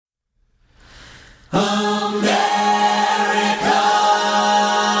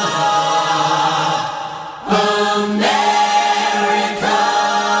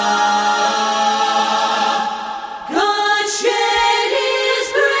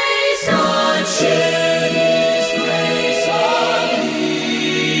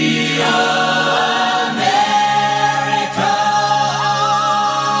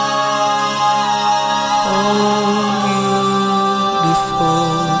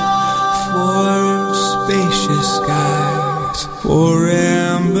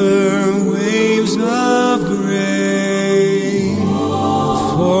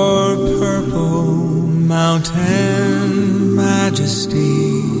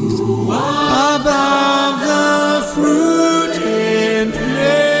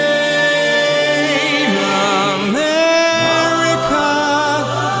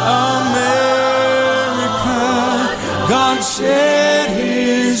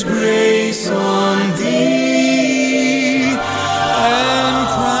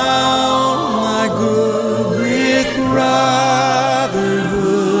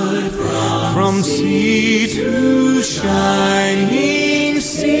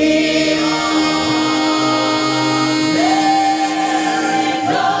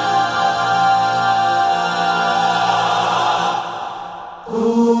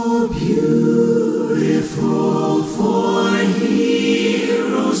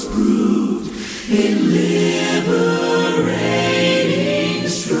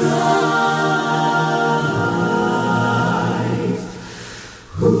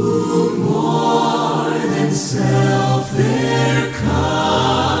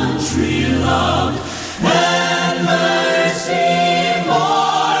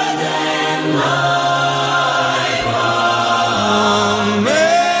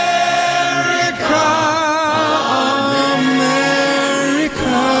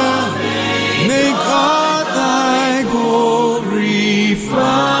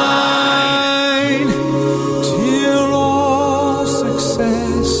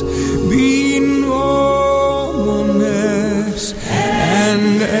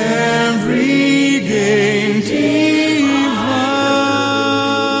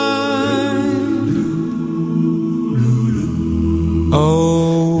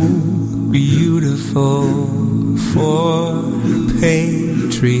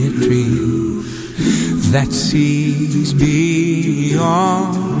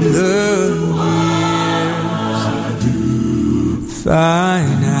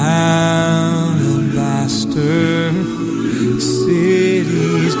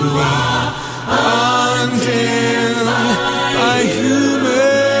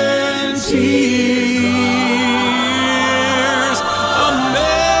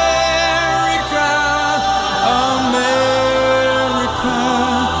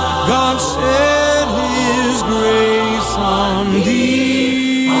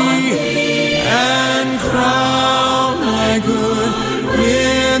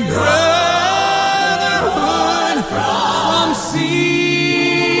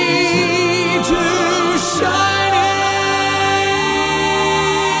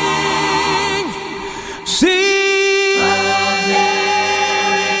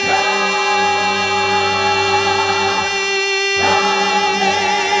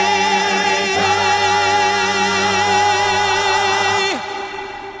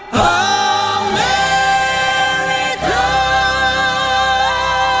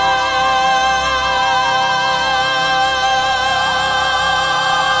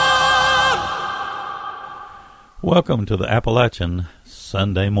Welcome to the Appalachian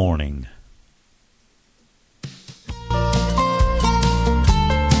Sunday Morning.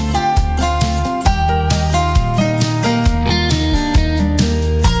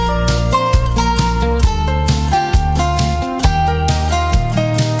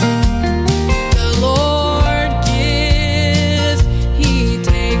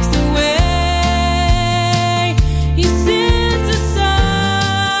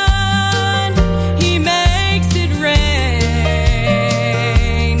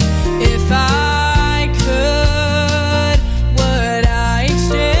 If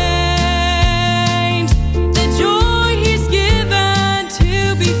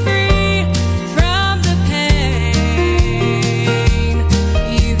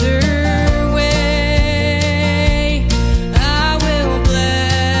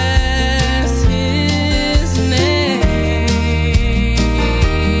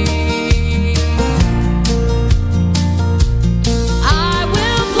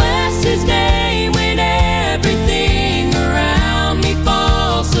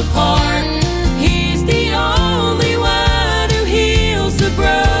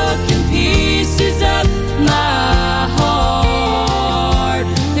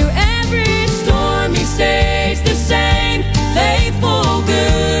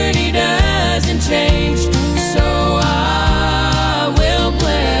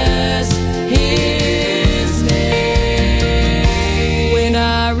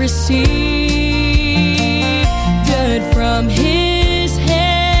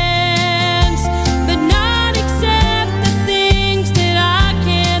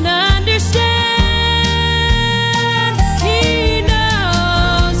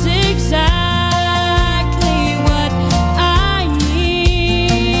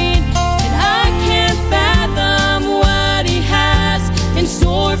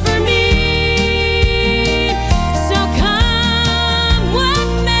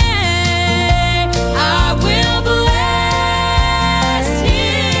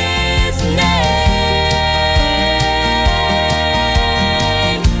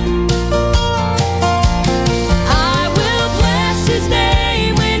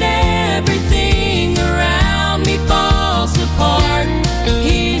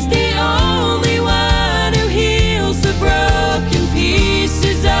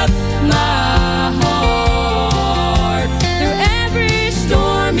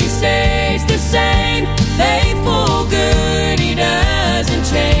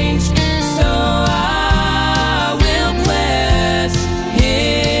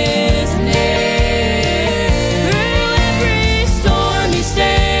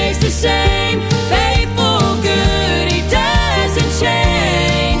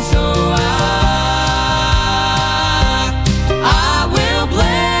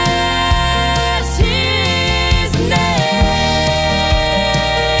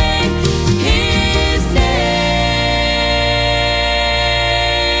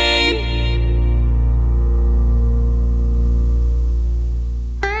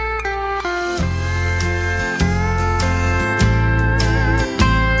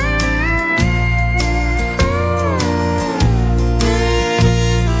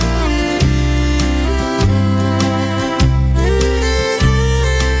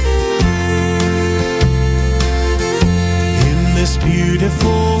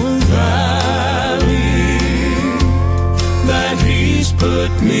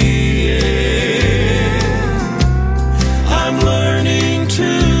me in. I'm learning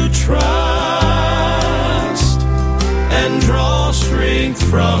to trust and draw strength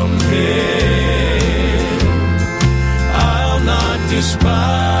from Him. I'll not despise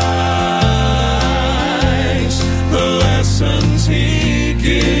the lessons He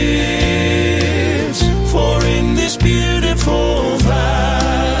gives, for in this beautiful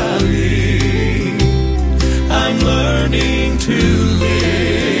valley I'm learning to live.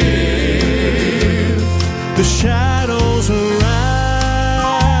 The shadows around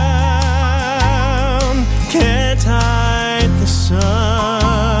can't hide the sun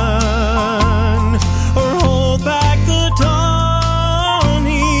or hold back the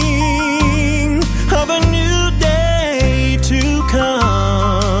dawning of a new day to come.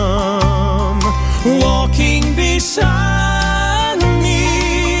 Walking beside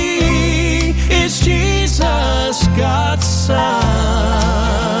me is Jesus, God's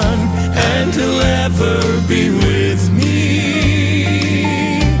Son, and He'll ever be with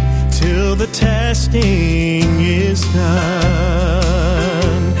me till the testing is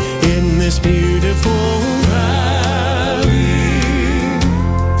done. In this beautiful valley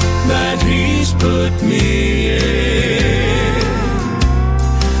that He's put me in,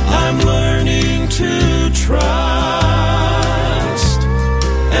 I'm learning to trust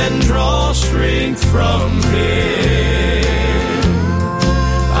and draw strength from Him.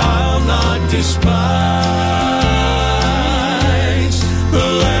 I'll not despise the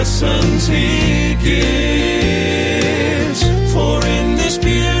lessons He gives, for in this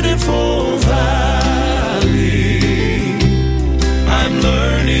beautiful valley I'm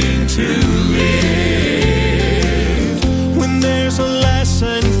learning to live. When there's a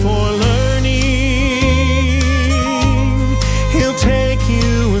lesson for learning, He'll take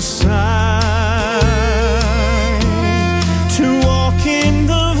you aside to walk in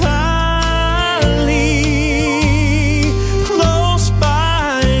the valley, close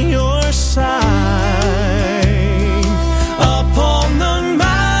by your side. Upon the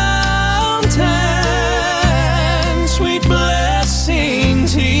mountain, sweet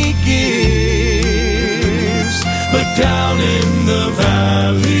blessings He gives, but down in the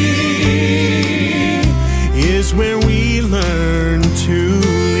valley is where we learn to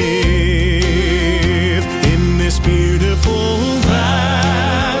live. In this beautiful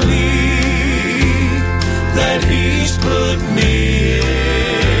valley that He's put me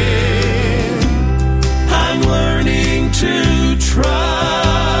in, I'm learning to trust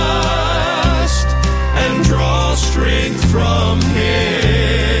and draw strength from Him.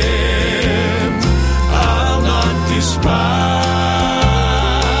 I'll not despise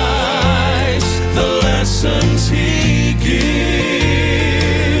the lessons He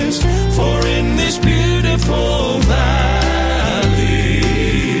gives, for in this beautiful valley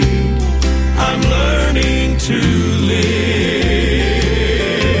I'm learning to live.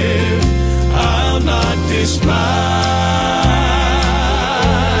 I'll not despise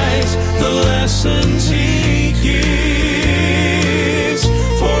the lessons He gives,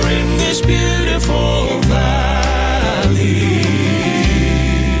 for in this beautiful valley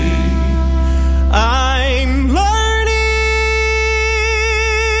I'm learning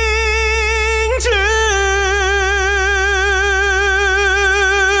to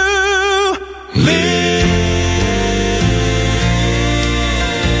live.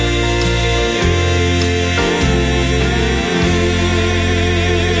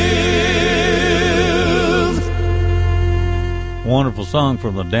 Wonderful song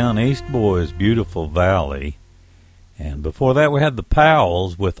from the Down East Boys, Beautiful Valley. And before that we had the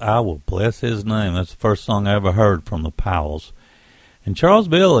Powells with I Will Bless His Name. That's the first song I ever heard from the Powells. And Charles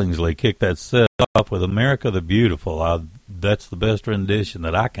Billingsley kicked that set off with America the Beautiful. That's the best rendition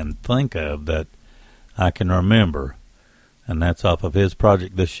that I can think of that I can remember. And that's off of his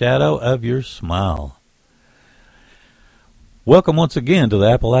project, The Shadow of Your Smile. Welcome once again to the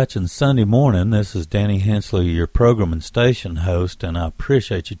Appalachian Sunday Morning. This is Danny Hensley, your program and station host, and I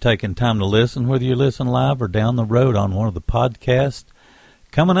appreciate you taking time to listen, whether you listen live or down the road on one of the podcasts.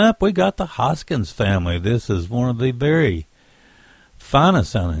 Coming up, we got the Hoskins family. This is one of the very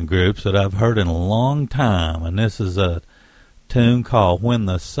finest sounding groups that I've heard in a long time, and this is a tune called When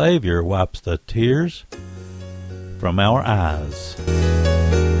the Savior Wipes the Tears from Our Eyes.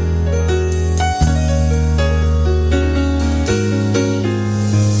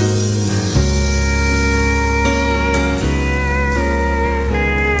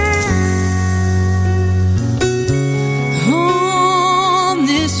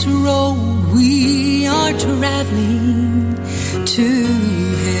 Traveling to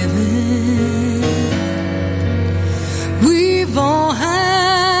heaven, we've all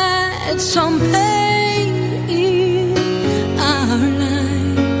had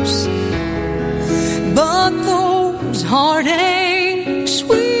heartaches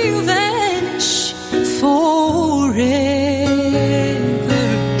will vanish forever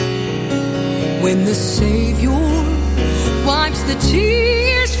when the Savior wipes the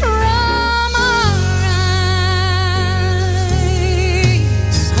tears from our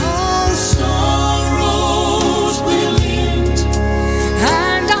eyes. All sorrows will end,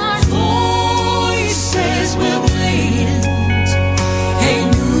 And our voices will blend, a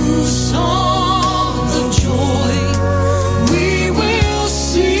new song of joy we will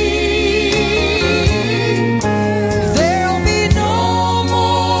sing. There'll be no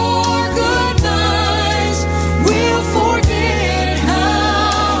more goodbyes. We'll forget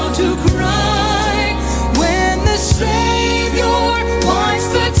how to cry when the Savior wipes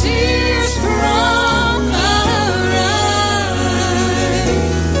the tears from our eyes.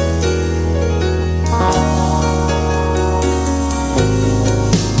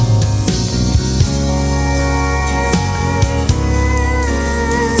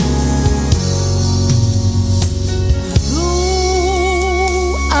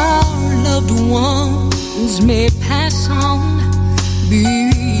 Though our loved ones may pass on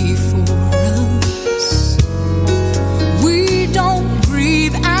before us, we don't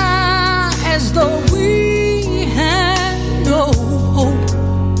grieve as though we had no hope.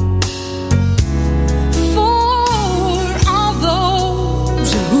 For all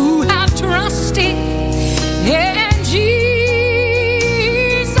those who have trusted in Jesus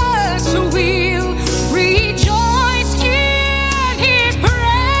will rejoice in His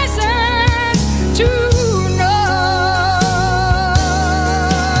presence tonight.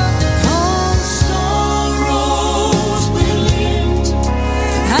 All sorrows will end,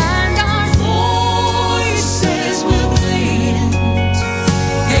 And our voices will blend,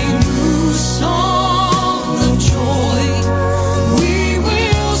 a new song of joy we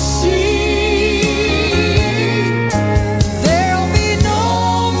will sing. There'll be no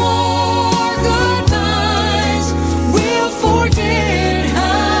more goodbyes. We'll forget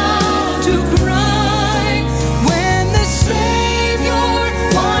how to cry when the Savior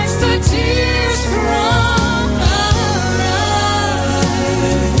wipes the tears from our eyes.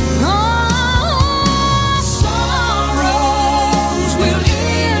 all Sorrows will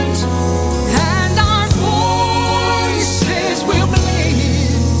end, and our voices will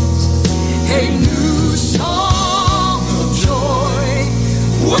blend, a new song of joy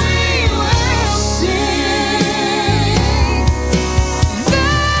we will sing.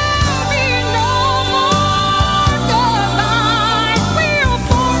 there'll be no more goodbyes. We'll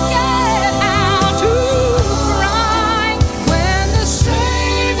forget how to cry when the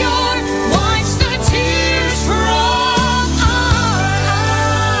Savior wipes the tears from our eyes.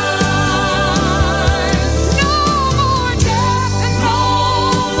 no more death and No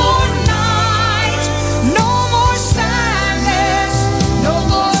more night, no more sadness, no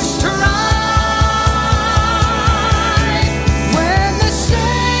more strife. When the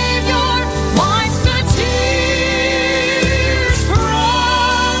Savior wipes the tears from our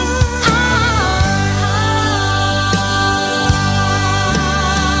eyes.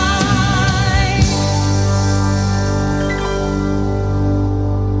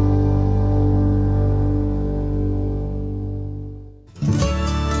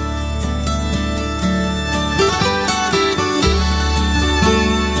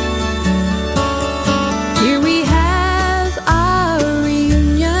 Here we have our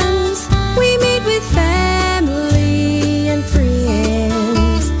reunions. We meet with family and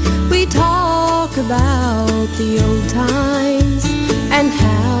friends. We talk about the old times and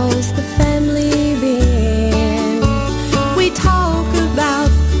how's the family been. We talk about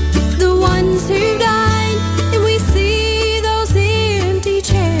the ones who died, and we see those empty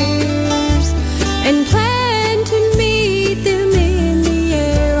chairs and plan to meet them in the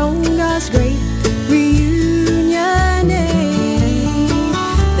air on God's great reunion day.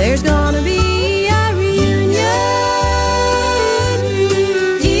 There's gonna be a reunion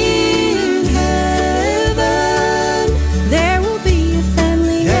in heaven. There will be a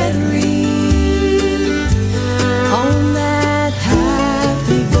family gathering on that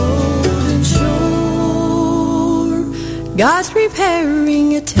happy golden shore. God's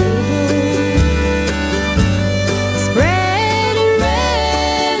preparing a table, spread and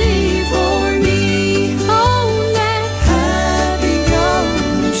ready for me on that happy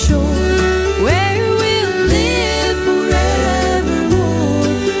golden shore, where we'll live forevermore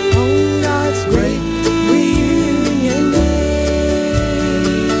on God's great reunion day.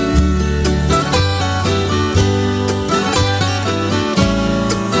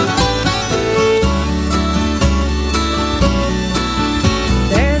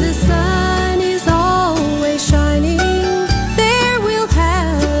 There the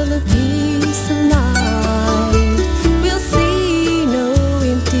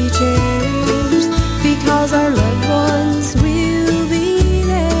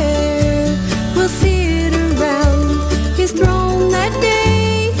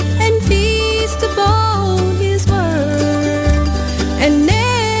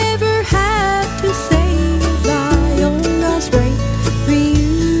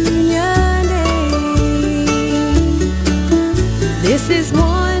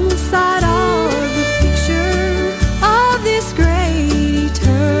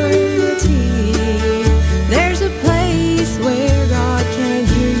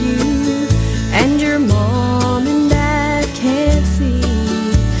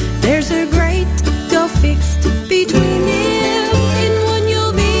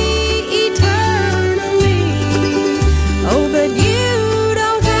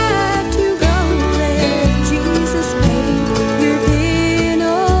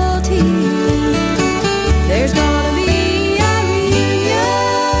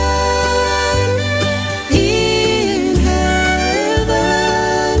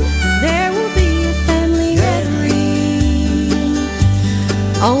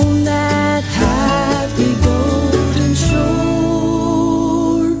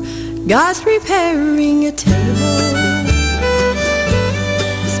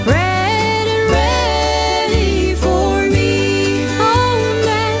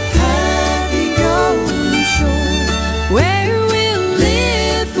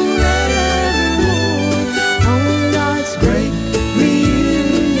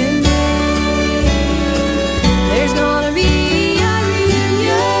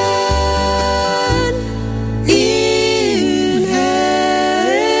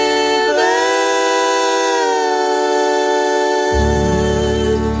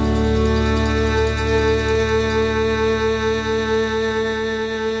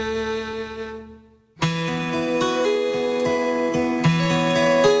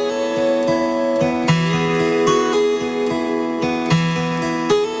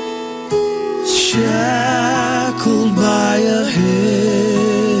shackled by a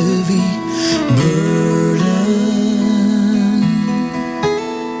heavy burden,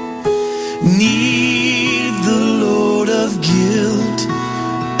 need the load of guilt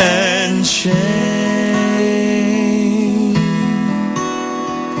and shame.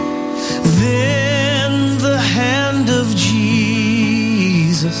 Then the hand of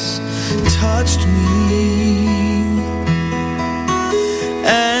Jesus touched me,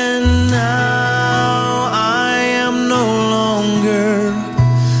 and now I am no longer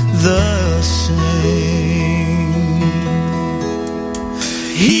the same.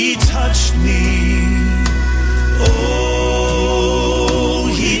 He touched me, oh,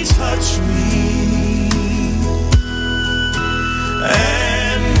 he touched me,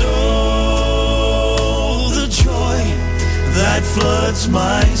 and oh, the joy that floods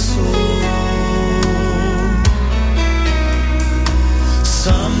my soul.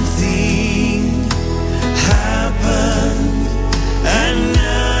 Something happened, and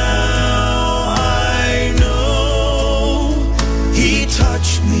now I know he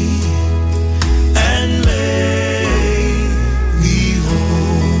touched me and made me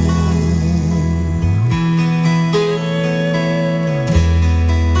whole.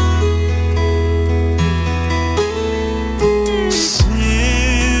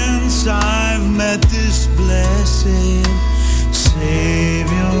 Since I've met this blessed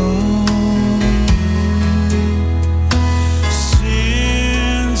Savior,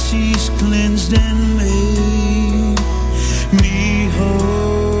 since he's cleansed and made me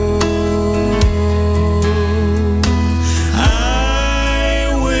whole,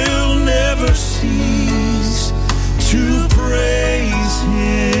 I will never cease to praise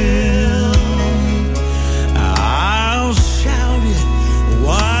him. I'll shout it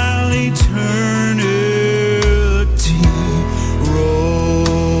while eternity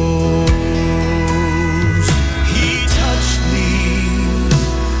rolls. He touched me,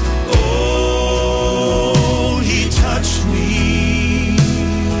 oh, he touched me,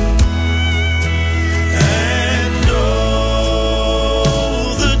 and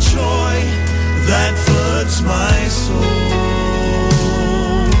oh, the joy that floods my soul.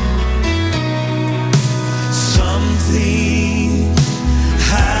 Something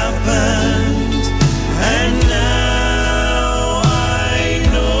happened, and now I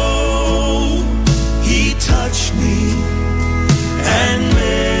know he touched me and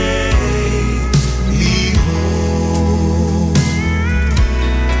made me whole.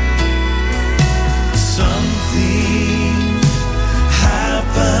 Something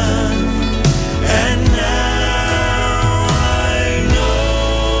happened, and now I know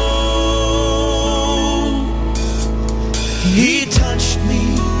he touched me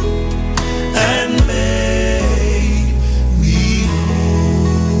and made me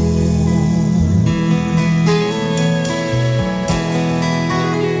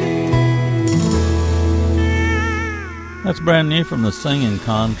That's brand new from the Singing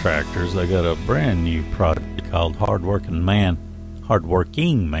Contractors. They got a brand new project called Hardworking Man.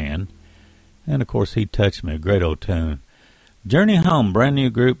 And of course, He Touched Me, a great old tune. Journey Home, brand new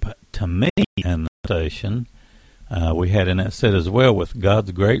group to me in the station. We had in that set as well with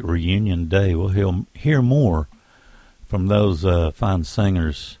God's Great Reunion Day. We'll hear more from those fine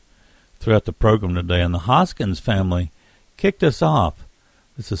singers throughout the program today. And the Hoskins family kicked us off.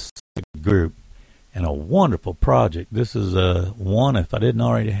 This is a group and a wonderful project. This is one, if I didn't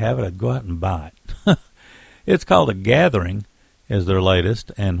already have it, I'd go out and buy it. It's called A Gathering, is their latest,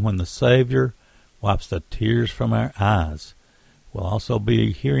 and When the Savior Wipes the Tears from Our Eyes. We'll also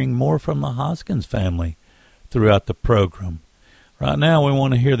be hearing more from the Hoskins family throughout the program. Right now we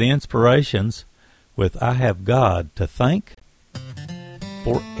want to hear the Inspirations with I Have God to Thank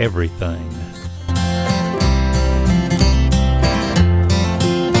for Everything.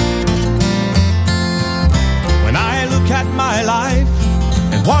 When I look at my life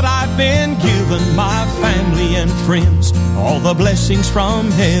and what I've been given, my family and friends, all the blessings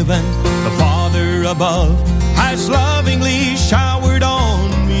from heaven, the Father above has lovingly showered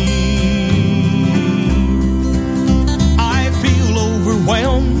on me. I feel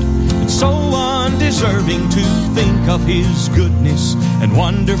overwhelmed and so undeserving to think of His goodness and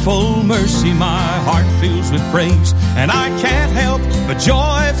wonderful mercy. My heart fills with praise, and I can't help but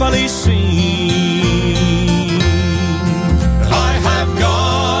joyfully sing. I have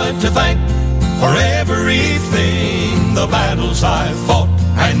God to thank for everything, the battles I've fought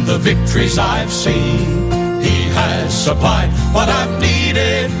and the victories I've seen. He has supplied what I've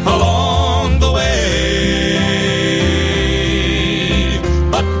needed along the way.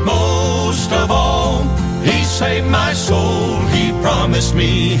 But most of all, He saved my soul. He promised promised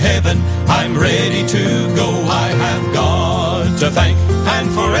me heaven. I'm ready to go. I have God to thank, and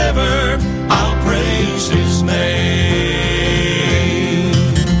forever I'll praise His name.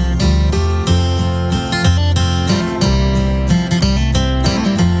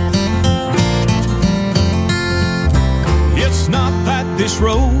 It's not that this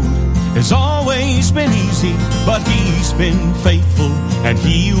road has always been easy, but He's been faithful and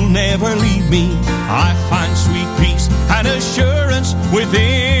He'll never leave me. I find sweet peace and assurance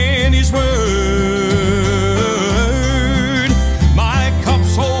within His word. My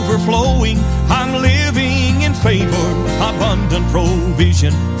cup's overflowing, I'm living in favor, abundant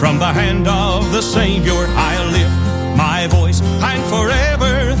provision from the hand of the Savior. I'll lift my voice and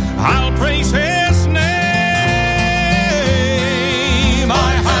forever I'll praise His name.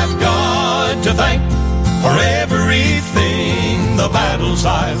 I have God to thank for everything, the battles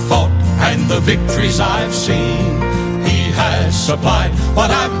I've fought and the victories I've seen. He has supplied what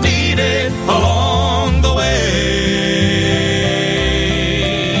I've needed along the way.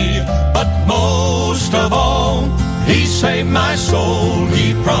 But most of all, He saved my soul.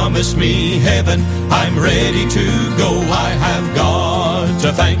 He promised me heaven. I'm ready to go. I have God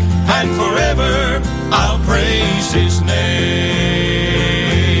to thank, and forever I'll praise His name.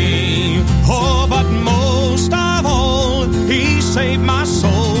 Oh, but most of all, He saved my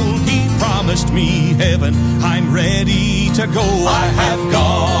soul. He promised me heaven. I'm ready to go. I have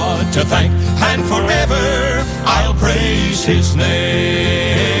God to thank, and forever I'll praise His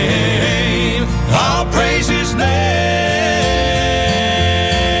name. I'll praise His name.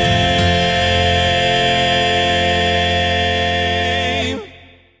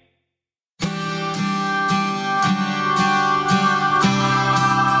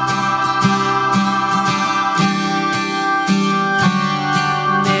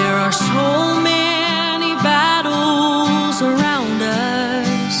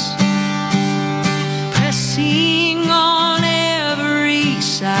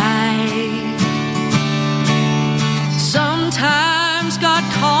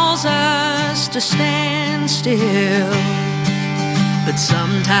 To stand still, but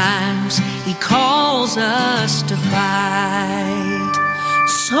sometimes He calls us to fight.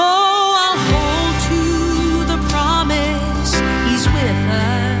 So I'll hold to the promise He's with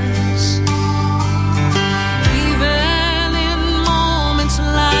us, even in moments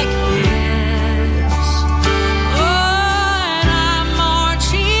like this. Oh, and I'm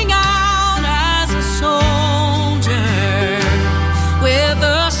marching out as a soldier with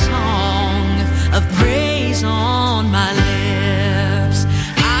a of praise on my lips.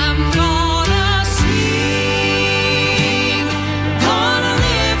 I'm gonna sing, gonna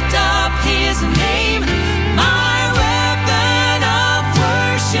lift up His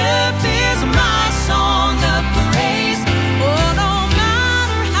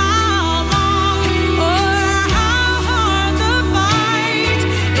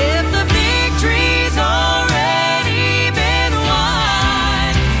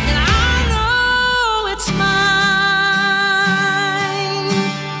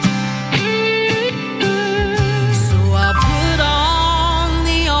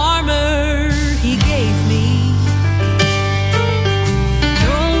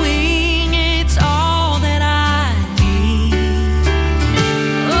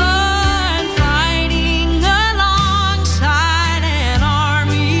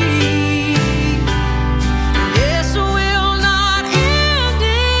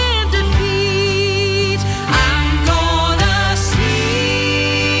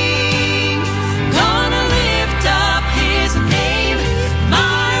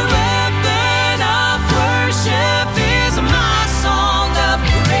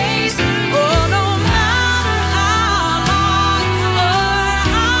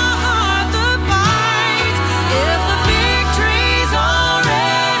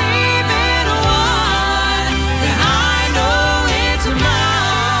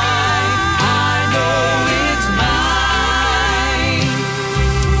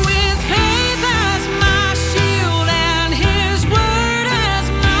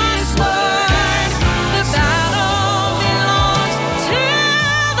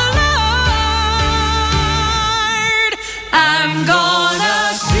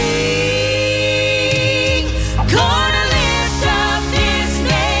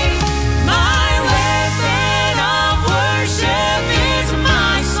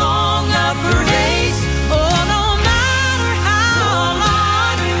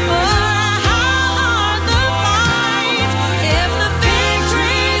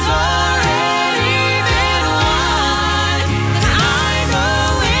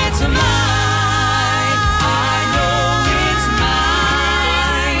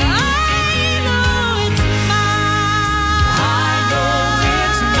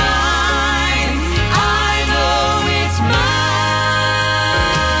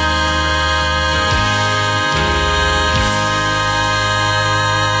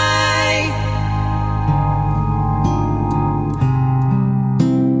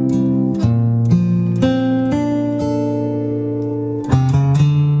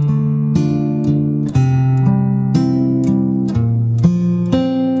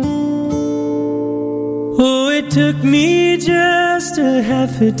took me just a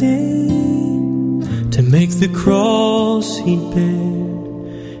half a day to make the cross he'd bear,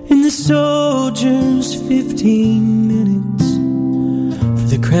 and the soldiers 15 minutes for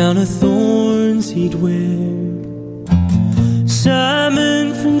the crown of thorns he'd wear.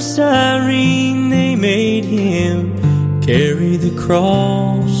 Simon from Cyrene, they made him carry the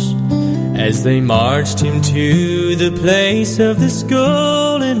cross as they marched him to the place of the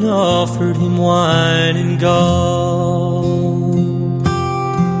skull and offered him wine and gall.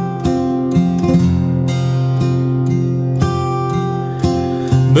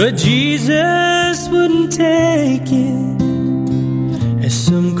 But Jesus wouldn't take it, as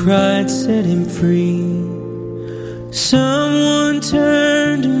some cried, set him free. Someone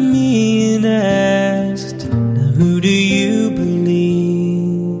turned to me and asked, "Now who do you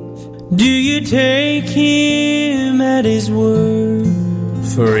believe? Do you take him at his word?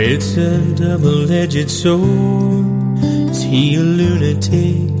 For it's a double-edged sword. Is he a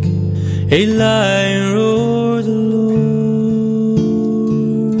lunatic, a liar, or the Lord?"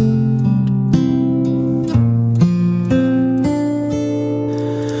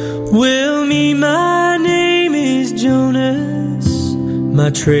 Well, my name is Jonas. My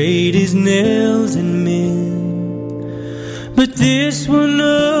trade is nails and men. But this one,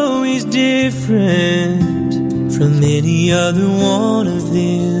 oh, is different from any other one of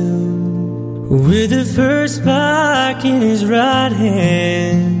them. With the first spike in his right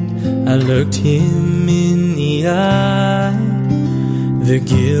hand, I looked him in the eye. The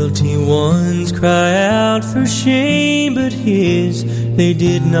guilty ones cry out for shame, but his, they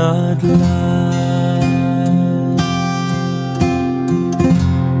did not lie.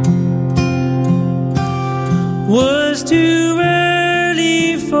 Was too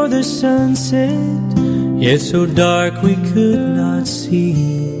early for the sunset, yet so dark we could not see.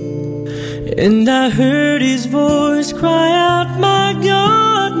 And I heard his voice cry out, my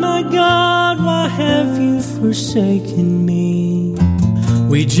God, why have you forsaken me?"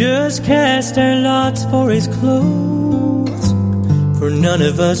 We just cast our lots for his clothes, for none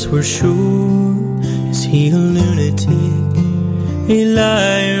of us were sure. Is he a lunatic, a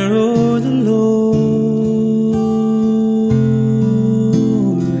liar, or the Lord?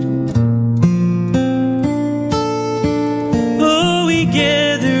 Oh, we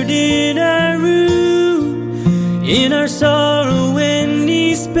gathered in our room, in our sorrow and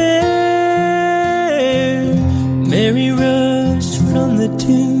despair. Mary rushed from the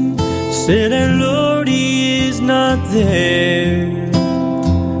tomb, said, "Our Lord, he is not there."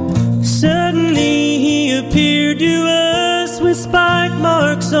 Suddenly he appeared to us with spike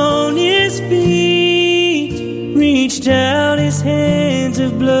marks on his feet, reached out his hands of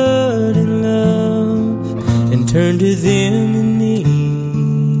blood and love, and turned to them and me.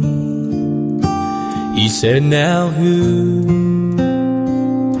 He said, "Now who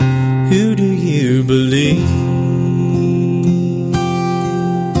do you believe?"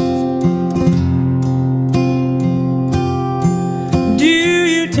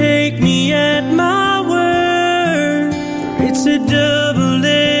 Take me at my word, it's a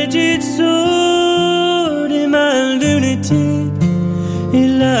double-edged sword. Am I a lunatic, a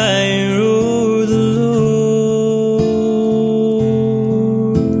liar, or the Lord?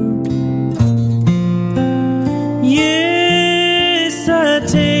 Yes, I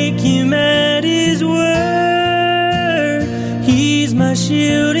take him at his word. He's my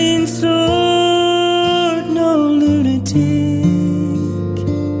shield and sword. No lunatic,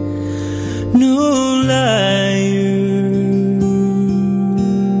 no liar.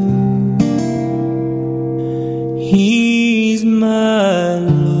 He's my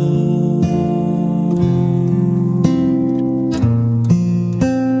Lord.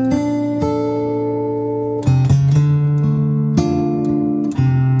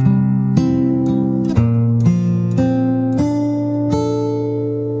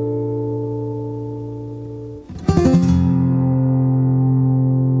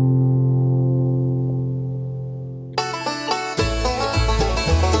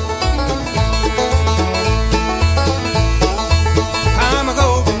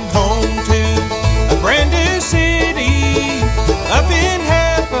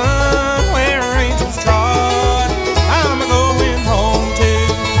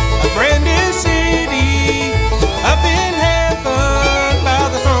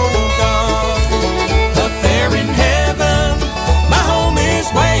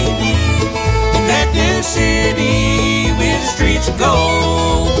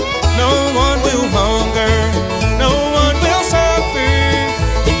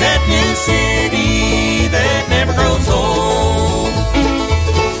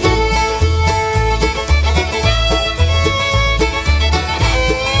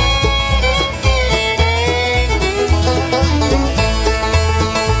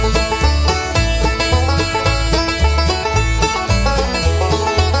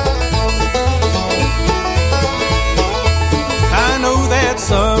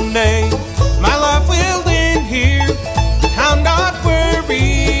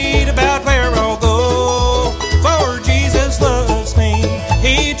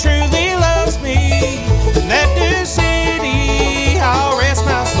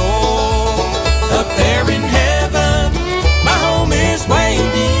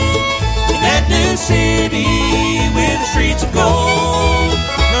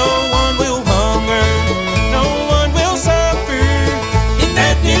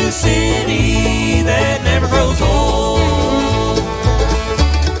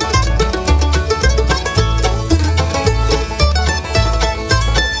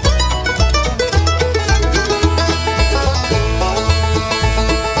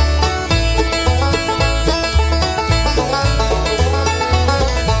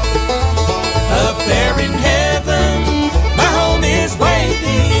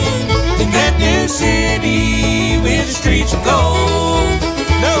 streets of gold.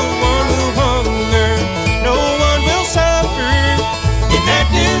 No one will hunger, no one will suffer in that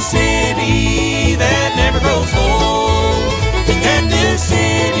new city that never grows old. In that new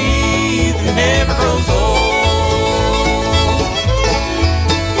city that never grows old.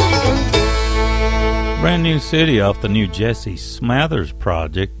 Brand new city off the new Jesse Smathers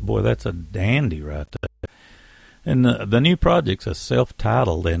project. Boy, that's a dandy right there. And the new project's a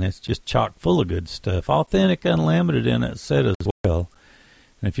self-titled, and it's just chock full of good stuff. Authentic Unlimited in it said as well.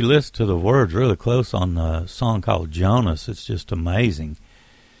 And if you listen to the words really close on the song called Jonas, it's just amazing.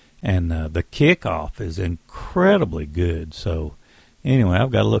 And the kickoff is incredibly good. So anyway,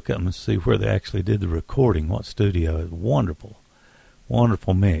 I've got to look up and see where they actually did the recording, what studio. Wonderful,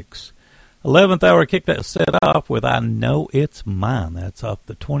 wonderful mix. 11th hour, kick that set off with I Know It's Mine. That's off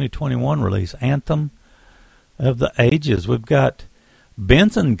the 2021 release, Anthem of the Ages. We've got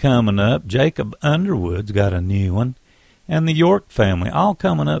Benson coming up. Jacob Underwood's got a new one. And the York family, all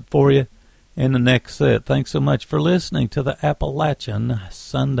coming up for you in the next set. Thanks so much for listening to the Appalachian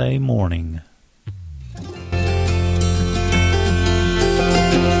Sunday Morning.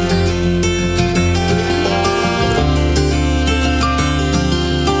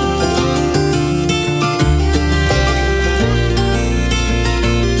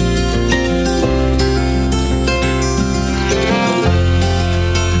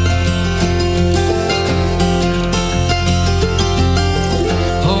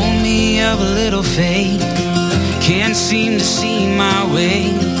 Faith can't seem to see my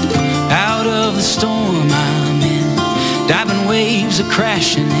way out of the storm I'm in. Diving waves are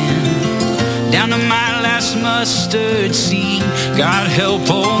crashing in down to my last mustard seed. God help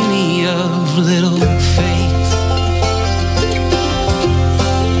all me of little faith.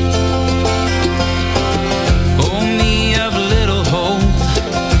 Oh me of little hope,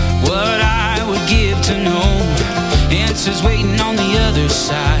 what I would give to know answers waiting on the other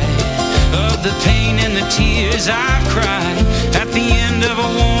side of the pain and the tears I've cried at the end of a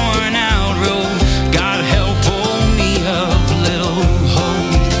worn out road. God help all me of little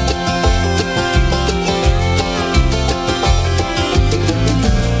hope.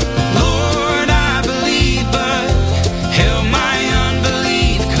 Lord, I believe, but help my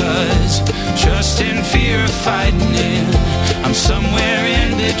unbelief, 'cause trust and fear are fighting in. I'm somewhere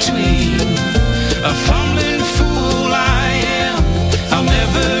in between. A fumbling fool I am. I'll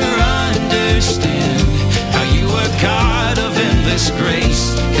never understand how you are God of endless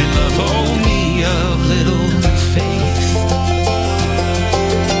grace and love all me of little faith.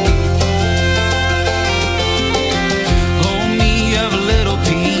 Oh me of little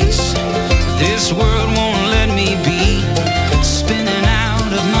peace, this world won't let me be spinning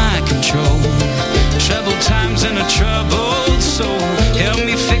out of my control. Troubled times and a troubled soul, help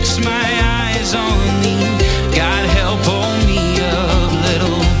me fix my eyes on thee. God help all me of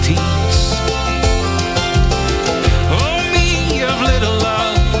little peace. Oh me of little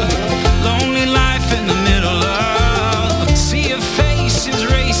love, lonely life in the middle of sea of faces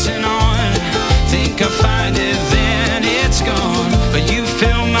racing on. Think I find it, then it's gone, but you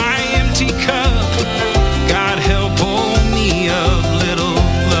fill my empty cup. God help all me of little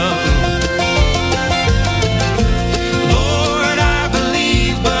love. Lord, I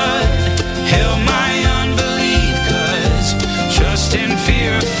believe, but help my unbelief, 'cause trust and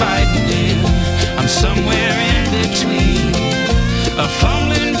fear are fighting in. I'm somewhere in between. A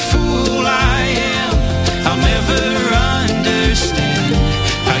fumbling fool I am. I'll never understand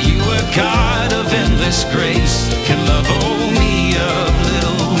how you are God of endless grace can love all me of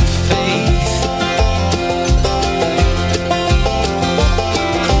little faith.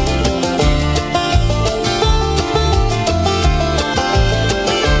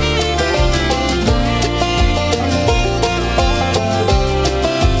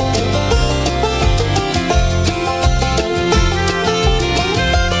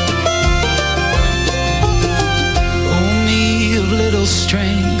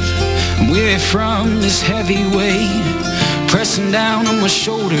 Weary from this heavy weight pressing down on my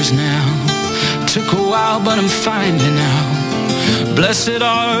shoulders now. Took a while, but I'm finding out. Blessed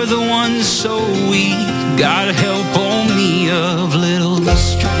are the ones so weak. God help all me of little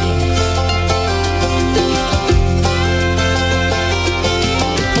strength.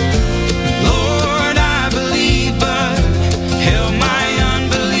 Lord, I believe, but help my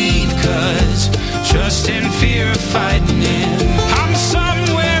unbelief, 'cause trust and fear are fighting in. I'm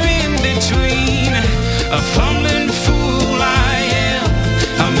somewhere in between. A fumbling fool I am.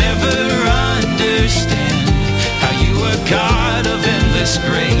 I'll never understand how you are God of endless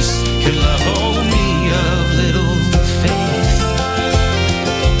grace can love all me of little faith.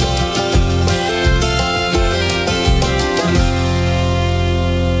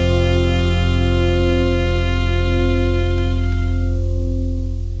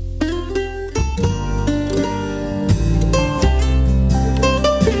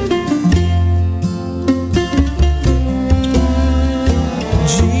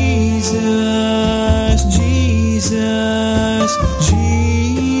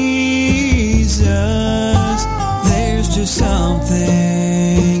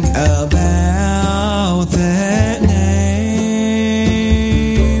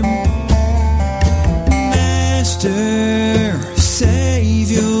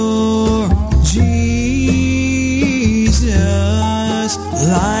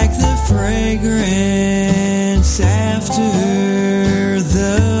 like the fragrance after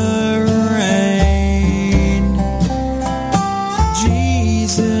the rain.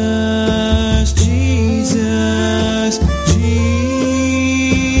 Jesus, Jesus, Jesus,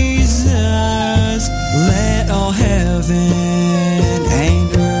 let all heaven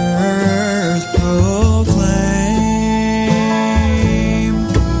and earth proclaim.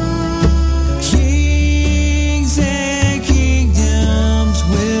 Kings and kingdoms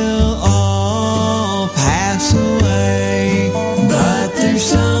will all pass away, but there's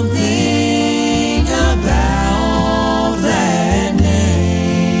something about that name.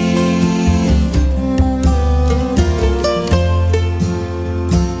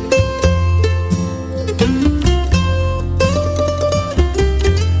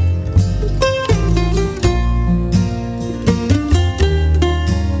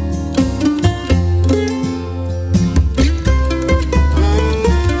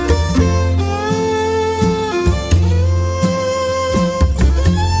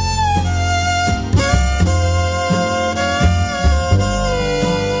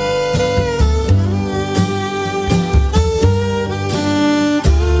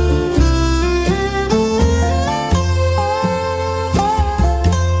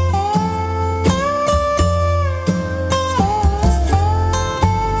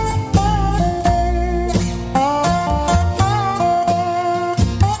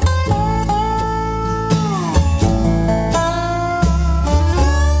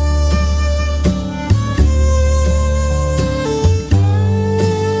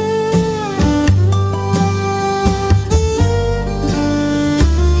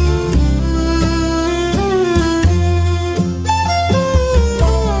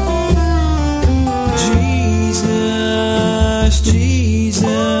 Jesus,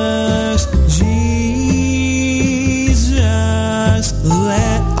 Jesus, Jesus,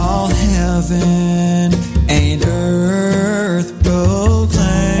 let all heaven and earth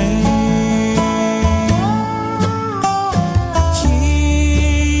proclaim.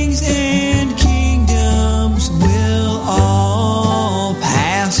 Kings and kingdoms will all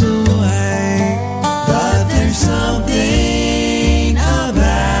pass away, but there's something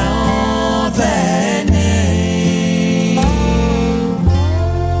about that name.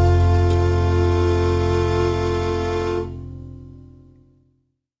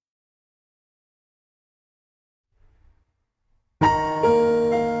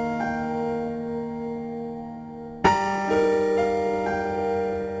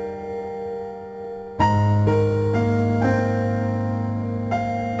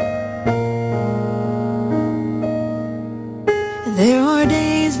 There are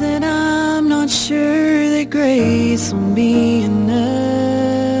days that I'm not sure that grace will be enough.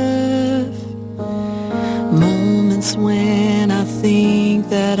 Moments when I think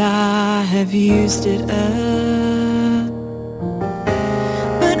that I have used it up.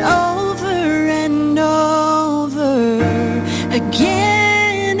 But over and over,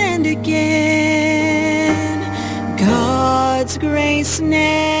 again and again, God's grace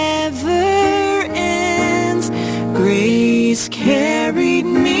never ends. Grace carried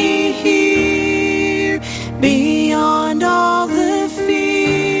me here beyond all the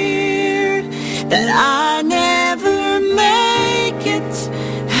fear that I never make it.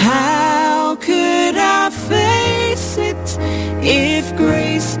 How could I face it if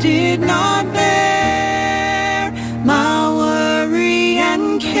grace did not bear my worry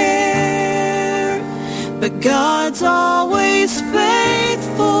and care? But God's always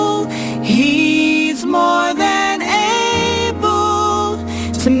faithful. He's more than able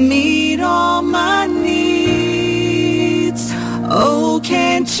to meet all my needs. Oh,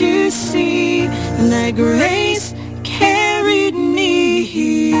 can't you see that grace carried me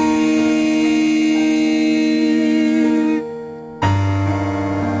here?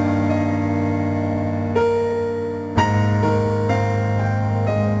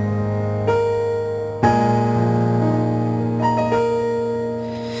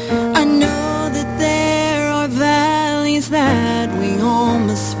 I know that there are valleys that we all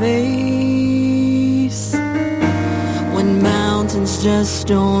must face, when mountains just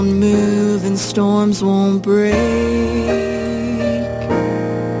don't move and storms won't break.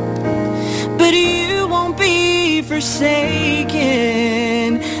 But you won't be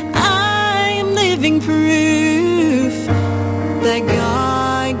forsaken. I am living proof that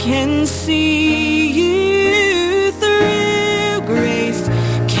God can see you through. Grace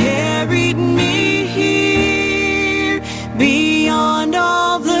carried me here beyond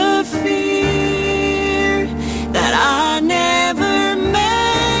all the fear that I never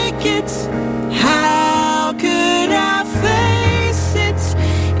make it. How could I face it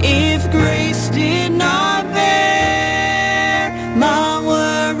did not bear my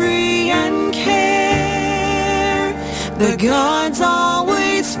worry and care. But God's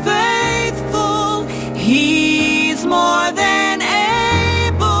always faithful. He's more than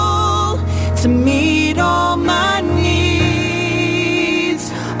able to meet all my needs.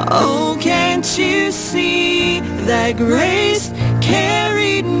 Oh, can't you see that grace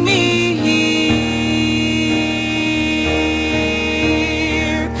carried me here?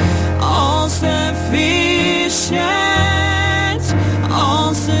 All sufficient,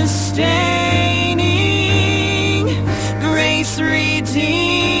 all sustaining, grace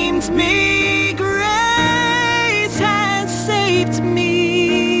redeemed me, grace has saved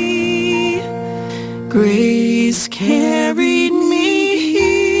me, grace carried me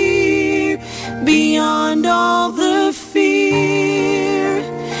here beyond all the fear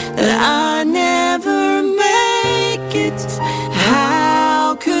that I never make it.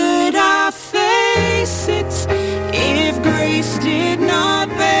 How could I face it if grace did not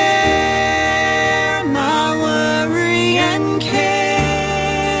bear my worry and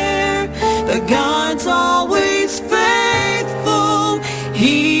care? But God's always faithful.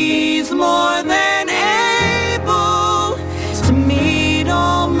 He's more than able to meet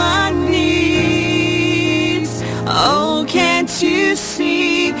all my needs. Oh, can't you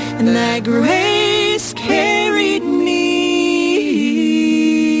see that grace carried me?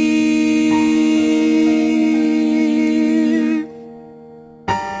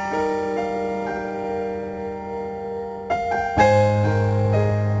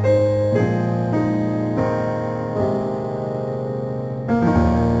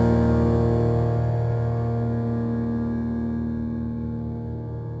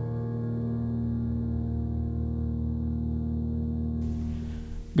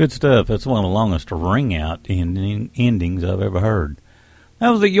 Good stuff. That's one of the longest ring-out endings I've ever heard. That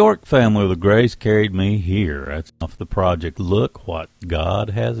was the York family with Grace Carried Me Here. That's off the project Look What God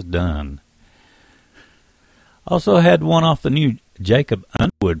Has Done. Also had one off the new Jacob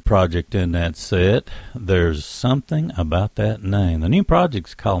Underwood project in that set. There's Something About That Name. The new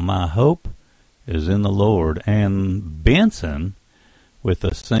project's called My Hope Is in the Lord. And Benson with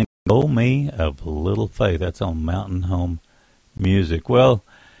the single Me of Little Faith. That's on Mountain Home Music. Well,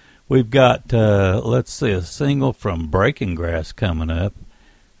 we've got, let's see, a single from Breaking Grass coming up.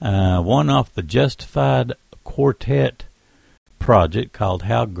 One off the Justified Quartet project called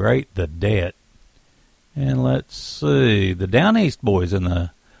How Great the Debt. And let's see, the Down East Boys in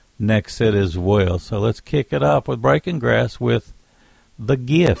the next set as well. So let's kick it off with Breaking Grass with The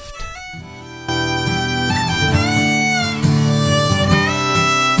Gift.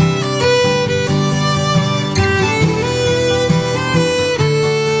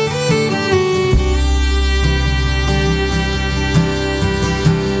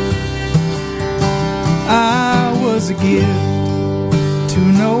 I was a gift to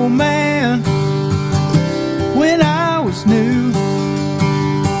no man when I was new.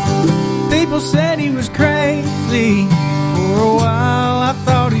 People said he was crazy. For a while I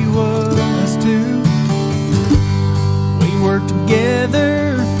thought he was too. We worked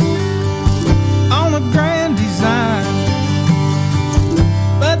together on a grand design,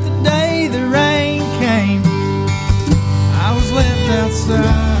 but the day the rain came, I was left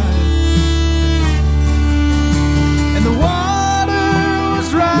outside. And the water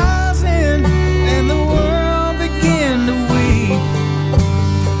was rising, and the world began to weep,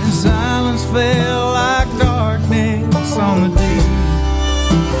 and silence fell like darkness on the deep.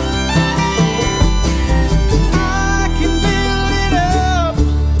 I can build it up,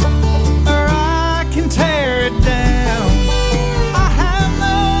 or I can tear it down. I have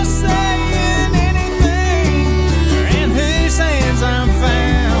no say in anything, or in whose hands I'm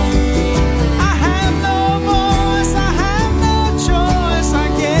found. I have no voice, I have no choice, I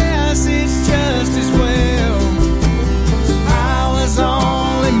guess it's just as well. I was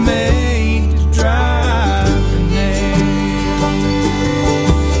only made to drive the nail.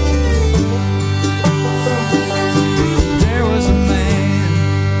 There was a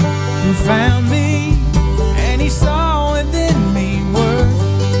man who found me, and he saw within me worth.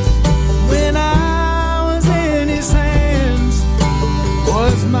 When I was in his hands,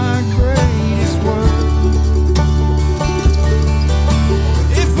 was my greatest work.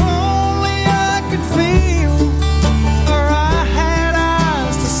 If only I could feel, or I had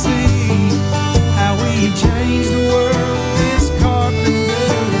eyes to see, how we changed the world, this carpenter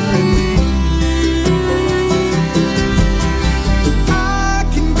and me. I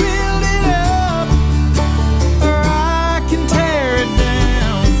can build it up, or I can tear it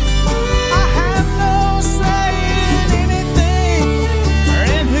down. I have no say in anything, or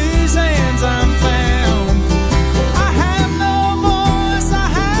in whose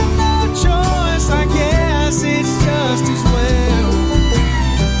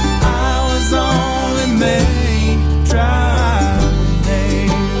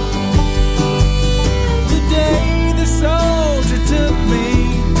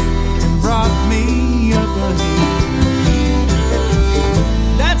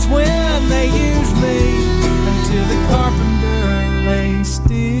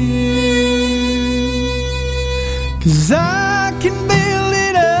 'Cause I can build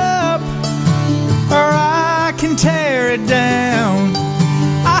it up or I can tear it down.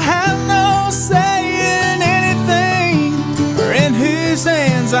 I have no say in anything or in whose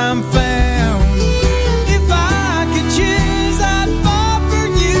hands I'm found. If I could choose, I'd fight for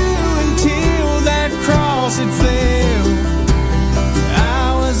you until that cross had fell. I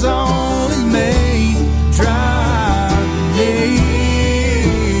was only made to drive the nail.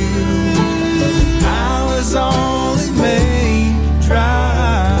 I was only made to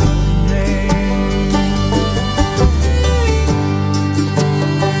drive the nail.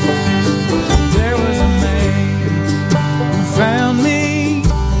 There was a man who found me,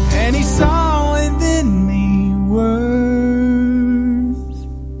 and he saw within me worth.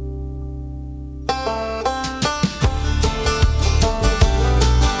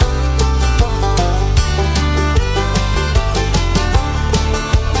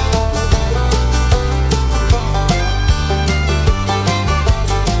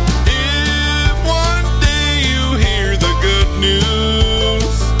 If one day you hear the good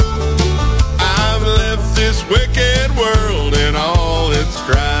news, I've left this wicked world and all its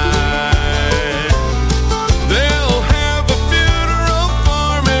strife. They'll have a funeral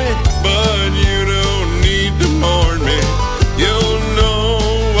for me, but you don't need to mourn me. You'll know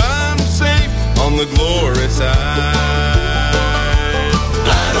I'm safe on the glory side.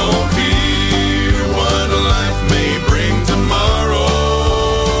 I don't fear what life may bring tomorrow.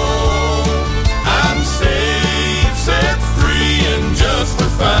 I'm safe, set free, and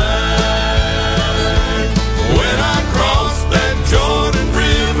justified. When I cross that Jordan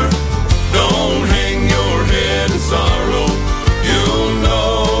River, don't hang your head in sorrow. You'll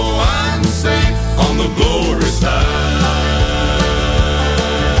know I'm safe on the glory side.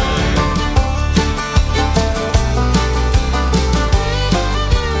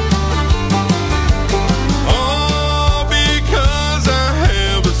 All because I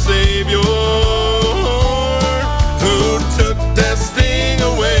have a Savior who took that sting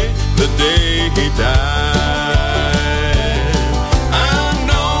away the day he died. I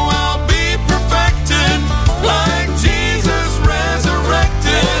know I'll be perfected like Jesus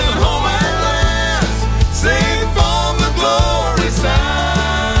resurrected. Home at last, safe on the glory side.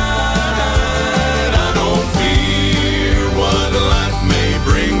 I don't fear what life may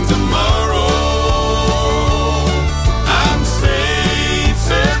bring tomorrow. I'm safe,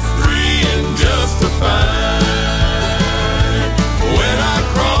 set free, and justified. When I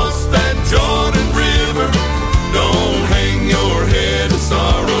cross that Jordan River, don't hang your head in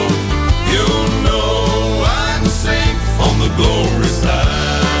sorrow. You'll know I'm safe on the glory side.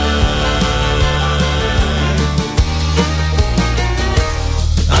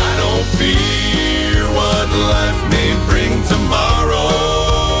 I don't fear what life may bring tomorrow.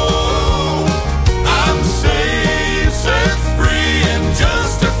 I'm safe, set free, and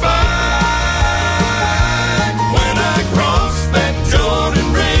justified. When I cross that Jordan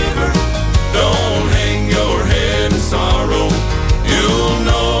River, don't hang your head in sorrow. You'll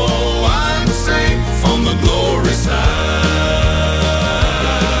know I'm safe on the glory side.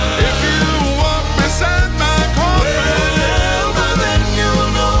 If you walk beside my coffin, well, by then you'll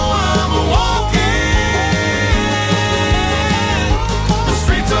know I'm walking the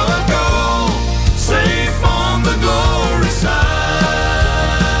streets of gold, safe on the glory side.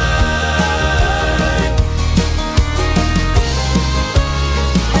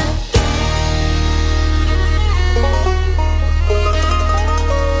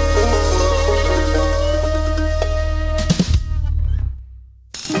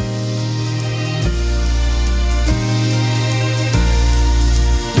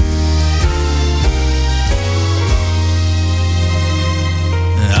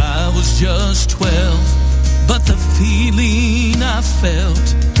 I was just 12, but the feeling I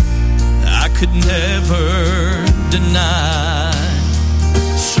felt I could never deny.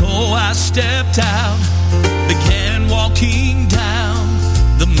 So I stepped out, began walking down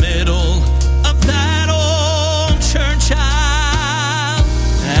the middle of that old church aisle.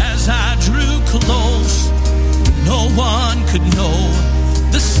 As I drew close, no one could know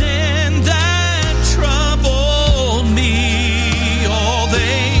the sin that troubled me. Oh,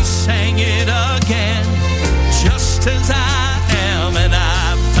 they sang it again, just as I am, and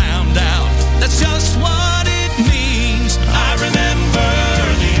I found out that's just what it means. I remember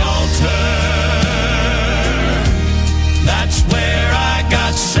the altar, that's where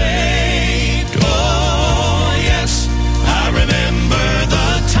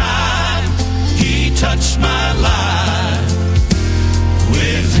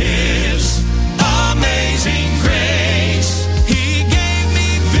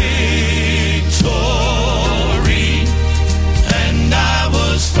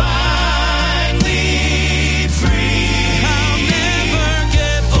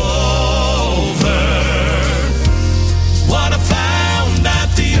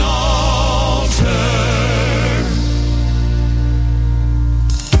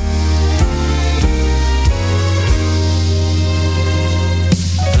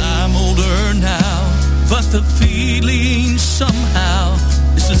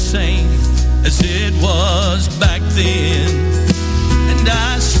as it was back then. And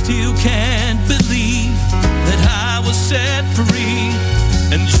I still can't believe that I was set free,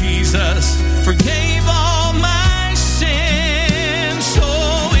 and Jesus forgave all my sins. So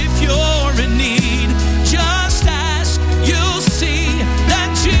if you're in need, just ask, you'll see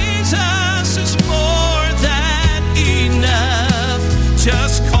that Jesus is more than enough.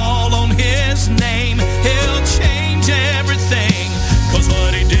 Just call on His name, He'll change everything. 'Cause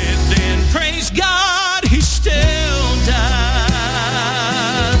what He did then, praise God, He still does.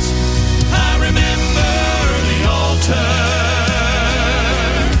 I remember the altar.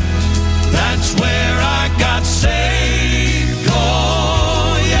 That's where I got saved.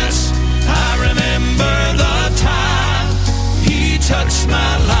 Oh, yes. I remember the time He touched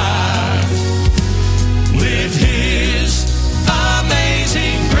my life with His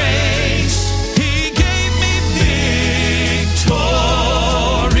amazing grace. He gave me victory,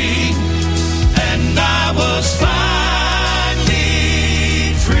 and I was finally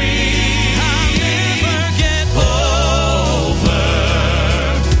free. I'll never get over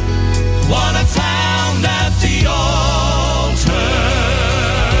what I found at the altar.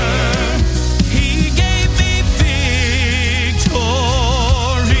 He gave me victory,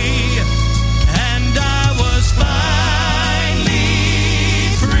 and I was finally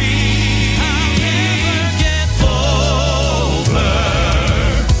free. I'll never get over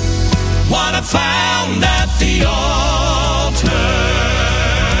what I found at the altar.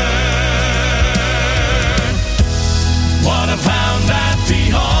 What I found at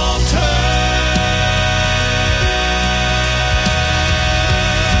the altar.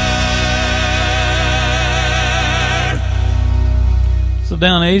 So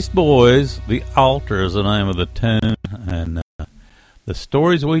down East Boys, The Altar is the name of the tune, and The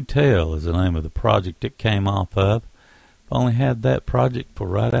Stories We Tell is the name of the project it came off of. I've only had that project for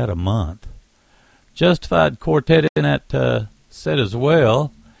right at a month. Justified Quartet in that set as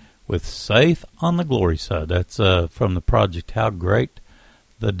well, with Safe on the Glory Side. That's from the project How Great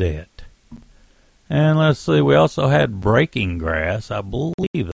the Debt. And let's see, we also had Breaking Grass. I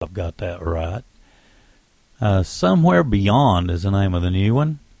believe I've got that right. Somewhere Beyond is the name of the new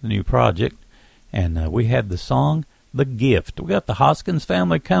one, the new project. And we had the song The Gift. We got the Hoskins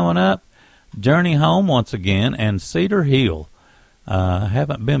family coming up, Journey Home once again, and Cedar Hill. I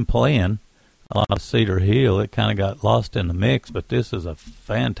haven't been playing a lot of Cedar Hill. It kind of got lost in the mix, but this is a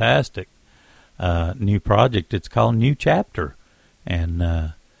fantastic new project. It's called New Chapter,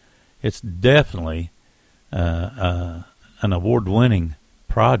 and it's definitely an award-winning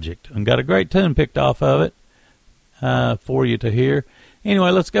project, and got a great tune picked off of it for you to hear.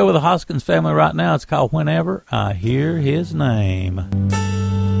 Anyway, let's go with the Hoskins family right now. It's called Whenever I Hear His Name.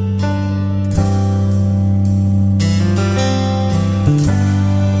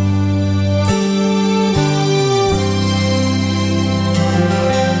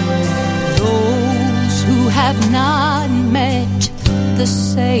 Those who have not met the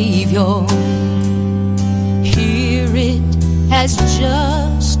Savior, hear it as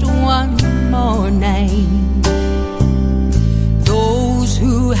just one more name. Those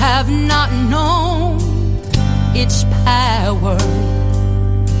who have not known its power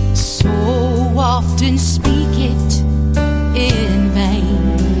so often speak it in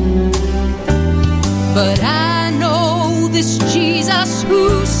vain. But I know this Jesus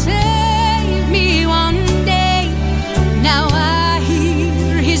who saved me one day. Now I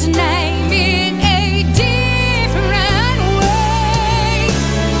hear His name in a different way.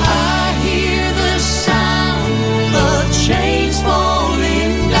 I hear the sound of chains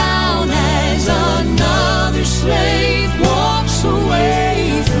falling down as another slave walks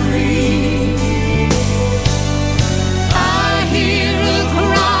away free. I hear a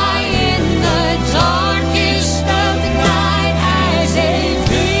cry in the darkest of the night as a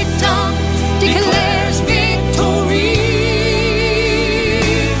victim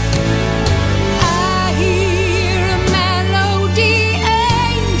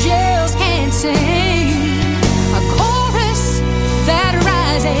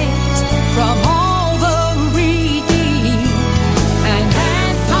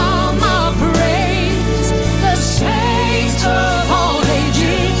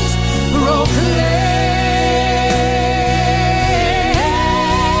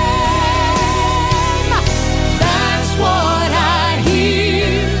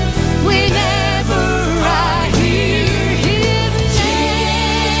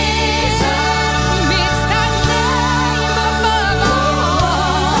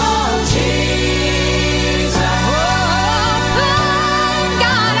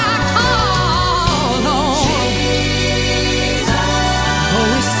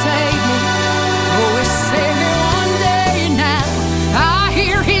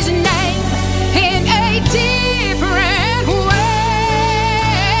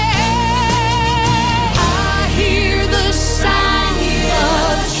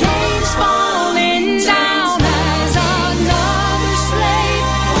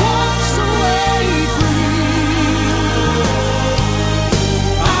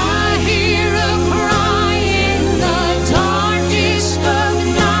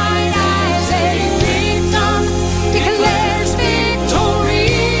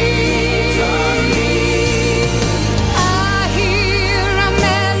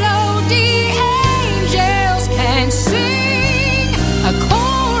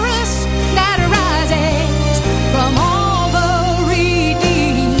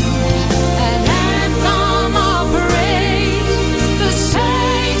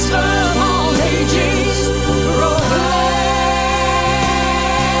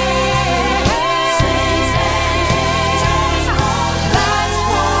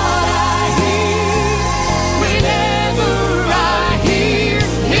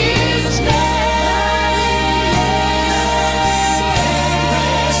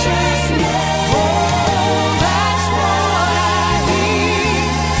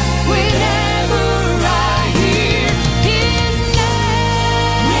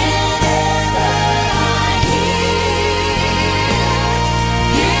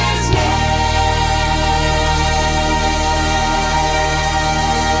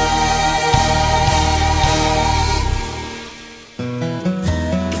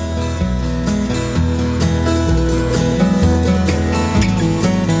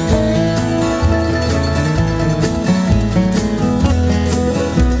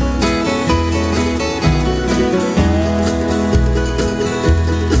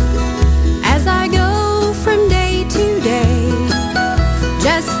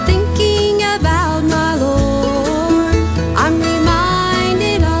Just thinking about my Lord, I'm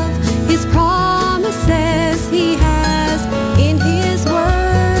reminded of His promises He has in His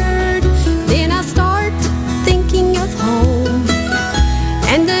word. Then I start thinking of home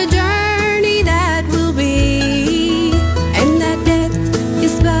and the journey that will be, and that death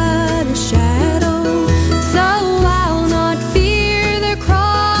is but a shadow, so I'll not fear the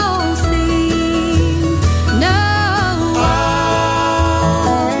crossing. No,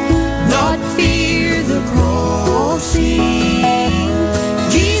 not fear the crossing.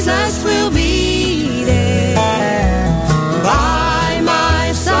 Jesus will be there by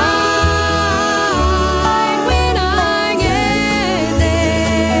my side when I get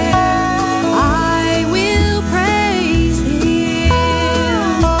there. I will praise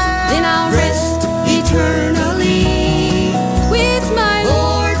Him. Then I'll rest eternally with my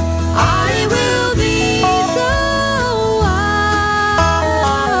Lord. I will be so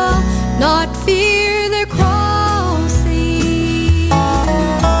I'll not fear the crossing.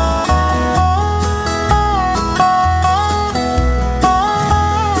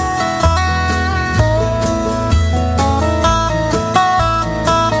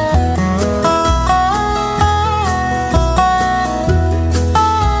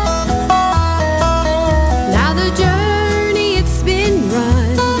 Now the journey it's been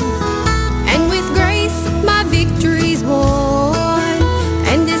run, and with grace my victory's won,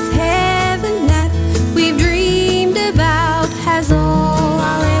 and this heaven that we've dreamed about has all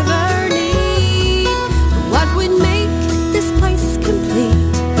I'll ever need. What would make this place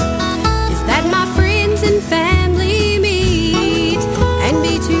complete is that my friends and family meet and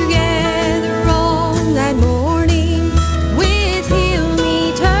be together on that morning with Him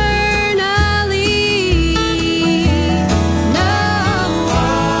eternally. No,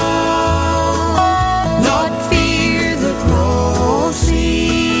 not fear the crossing.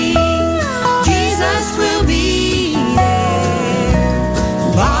 Jesus will be there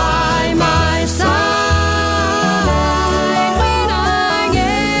by my side when I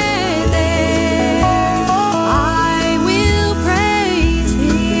get there. I will praise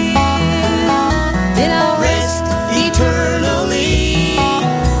Him. Then I'll rest eternally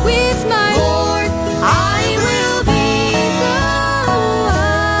with my Lord. I will be so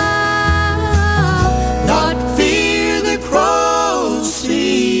I'll not fear the crossing.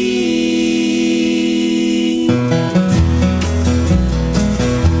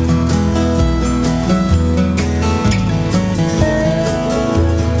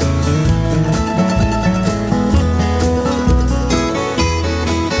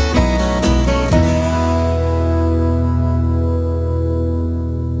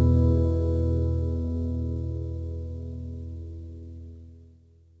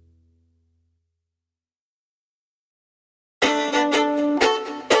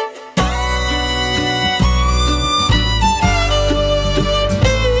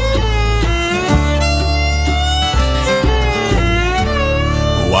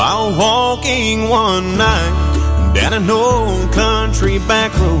 While walking one night down an old country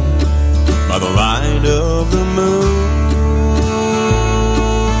back road by the light of the moon,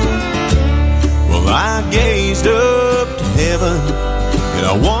 well, I gazed up to heaven and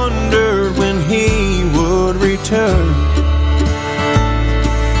I wondered when He would return.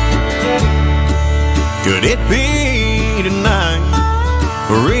 Could it be tonight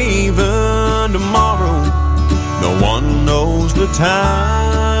or even tomorrow? No one knows the time,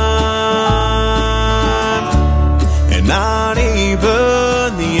 and not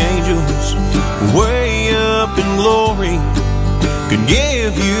even the angels way up in glory can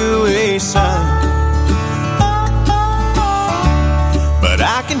give you a sign. But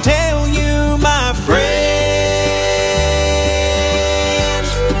I can tell you, my friends,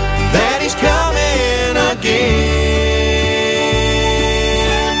 that He's coming again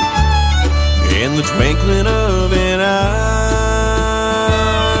in the twinkling of an eye.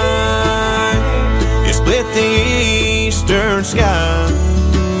 You split the eastern sky,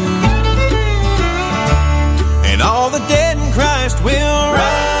 and all the dead in Christ will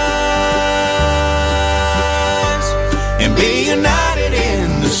rise and be united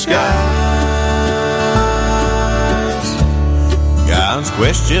in the skies. God's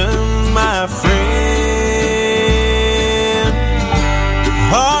question, my friend,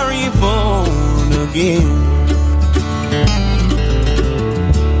 are you born again?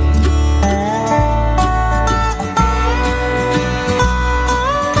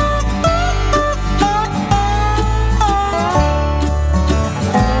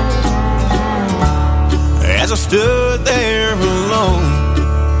 As I stood there alone,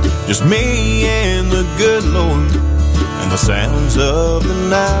 just me and the good Lord, and the sounds of the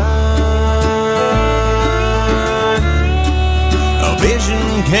night. A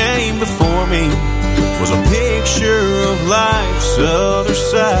vision came before me, was a picture of life's other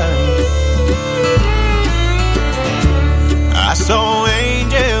side. I saw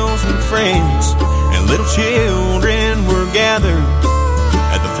angels and friends, and little children were gathered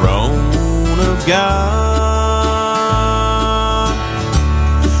at the throne of God.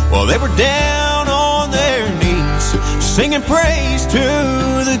 Well, they were down on their knees, singing praise to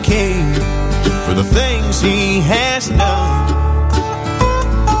the King for the things He has done.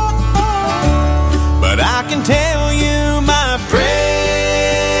 But I can tell you, my friends,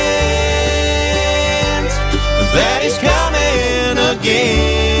 that He's coming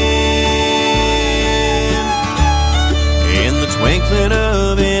again. In the twinkling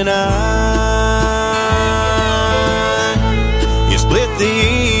of an eye, You split the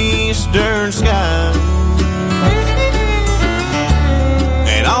eastern sky,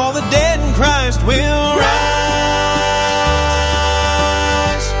 and all the dead in Christ will rise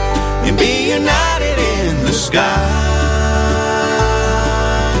and be united in the sky.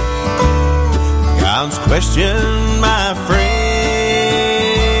 God's question, my friend,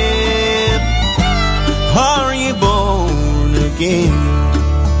 are you born again?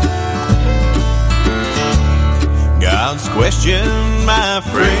 God's question, my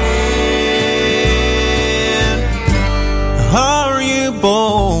friend, are you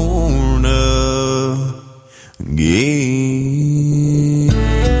born again?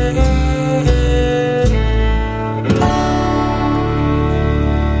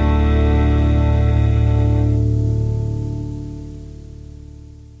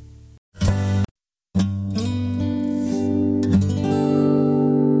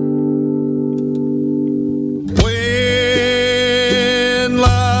 When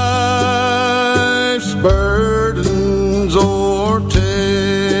life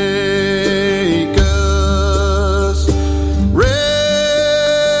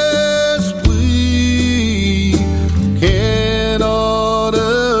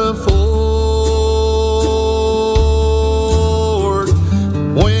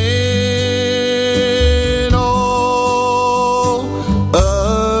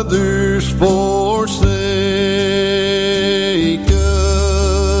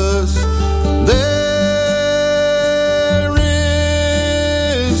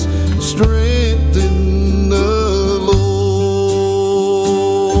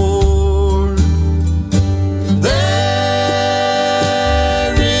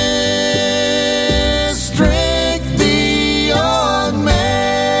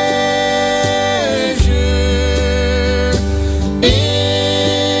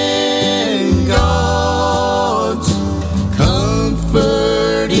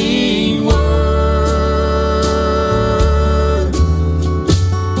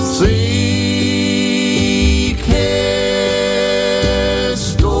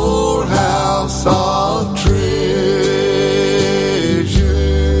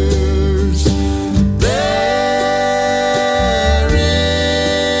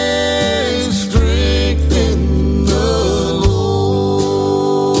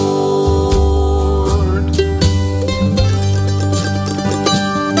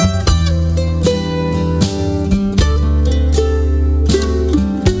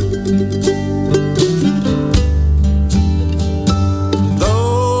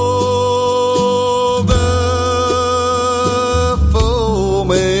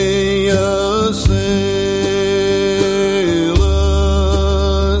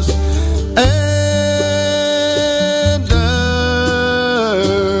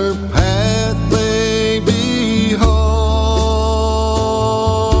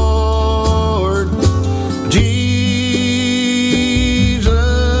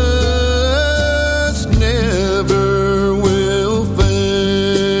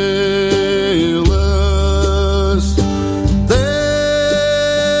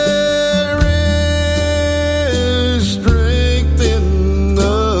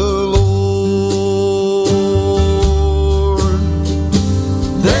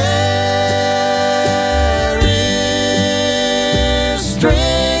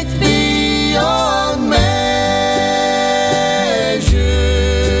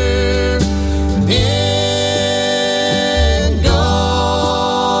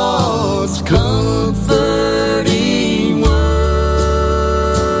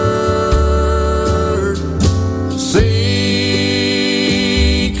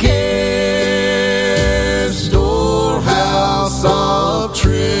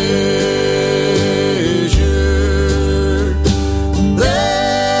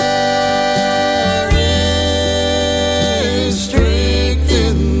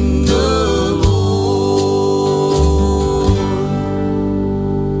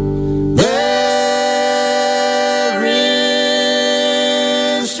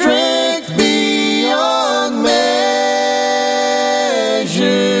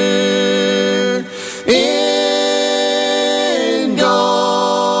treasure in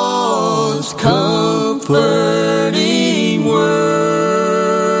God's comforting word.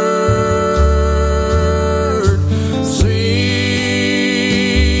 Seek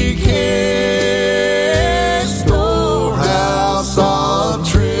His storehouse of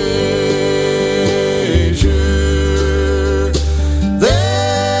treasure. There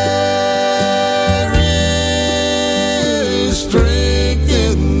is strength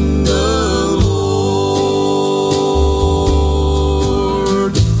in the Lord.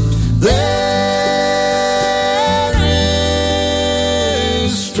 There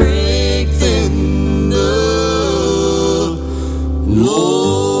is strength in the Lord.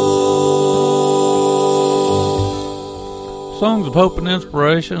 Songs of Hope and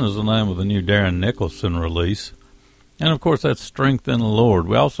Inspiration is the name of the new Darren Nicholson release. And, of course, that's Strength in the Lord.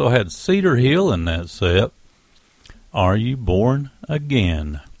 We also had Cedar Hill in that set. Are You Born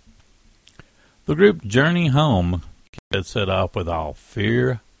Again? The group Journey Home had set off with I'll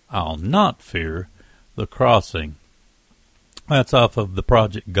Not Fear the Crossing. That's off of the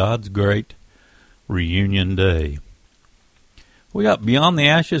project God's Great Reunion Day. We got Beyond the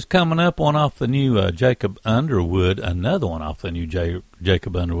Ashes coming up, one off the new Jacob Underwood, another one off the new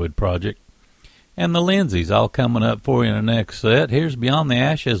Jacob Underwood project. And the Lindsays all coming up for you in the next set. Here's Beyond the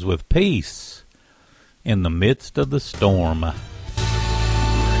Ashes with Peace in the Midst of the Storm.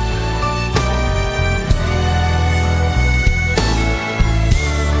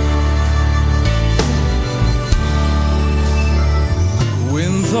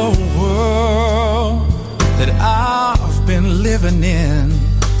 When the world that I've been living in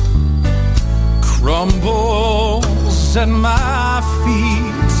crumbles at my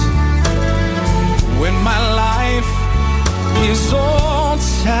feet, when my life is all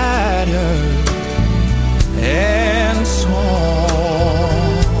tattered and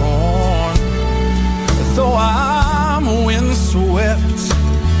torn, though I'm windswept,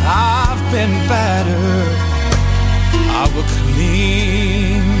 I've been battered, I will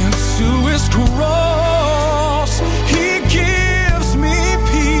cling to His cross. He gives me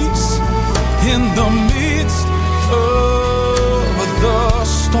peace in the midst of the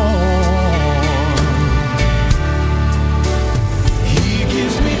storm. He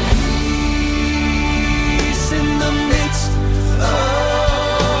gives me peace in the midst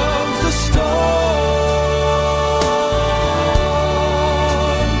of the storm.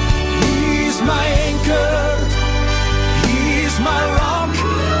 He's my anchor, He's my rock.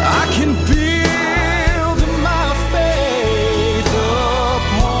 I can build my faith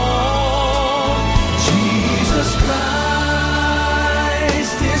upon. Jesus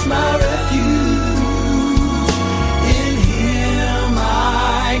Christ is my refuge. In Him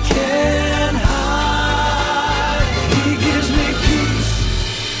I can hide. He gives me peace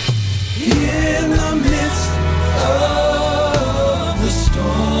in the midst of the storm.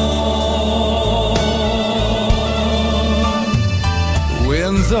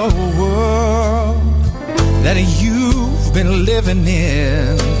 When the world that you've been living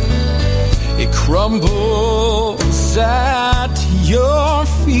in, it crumbles at your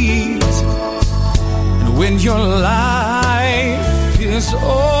feet, and when your life is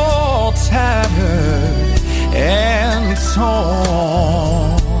all tattered and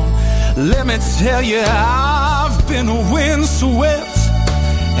torn, let me tell you, I've been windswept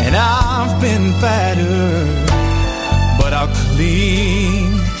and I've been battered, but I'll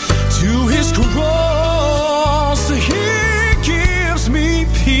cling to His cross. He gives me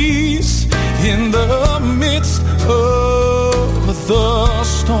peace in the midst of the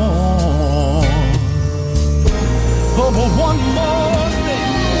storm. Oh, but one more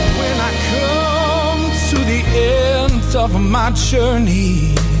thing, when I come to the end of my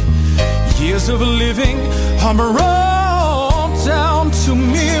journey, years of living are rolled down to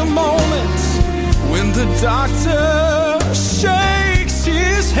mere moments when the doctor shakes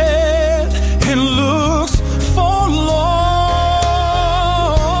his head and looks forlorn.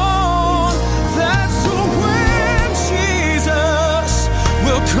 That's when Jesus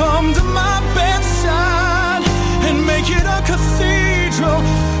will come to my bedside and make it a cathedral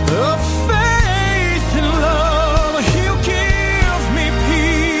of faith and love. He'll give me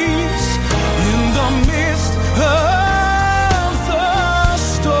peace in the midst of the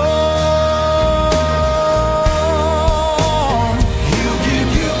storm.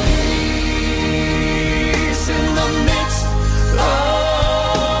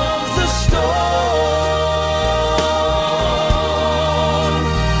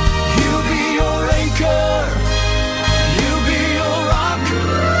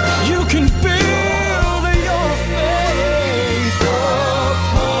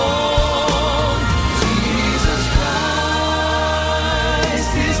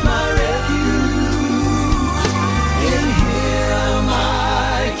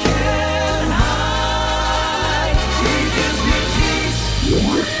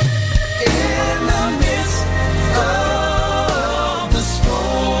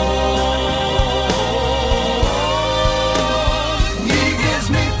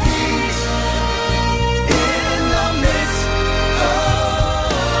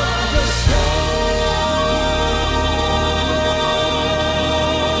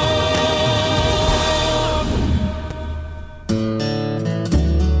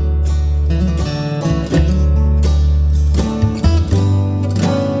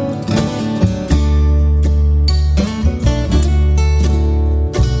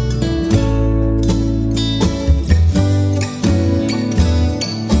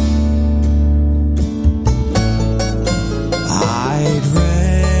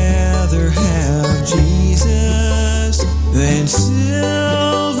 than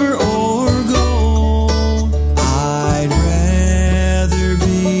silver or gold. I'd rather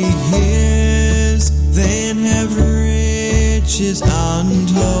be his than have riches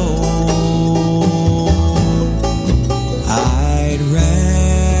untold. I'd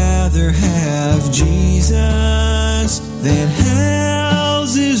rather have Jesus than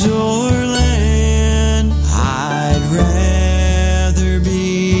houses or land. I'd rather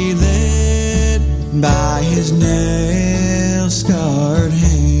be led by his nail-scarred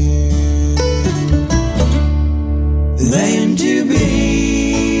hand than to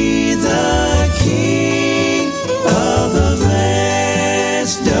be the king of a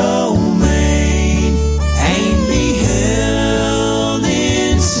vast domain and be held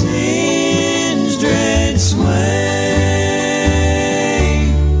in sin's dread sway.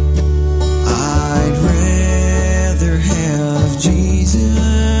 I'd rather have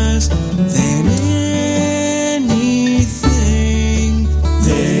Jesus than anything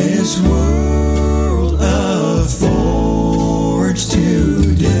this world affords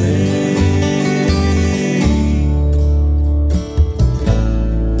today.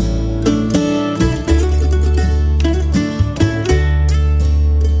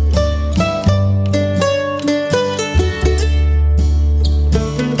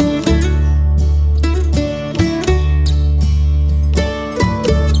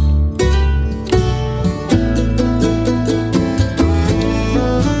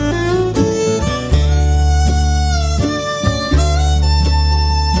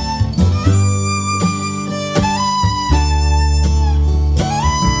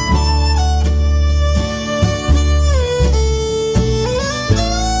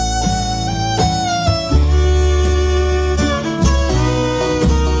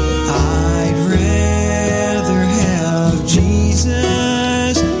 I'd rather have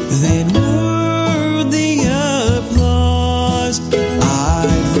Jesus than worldly applause.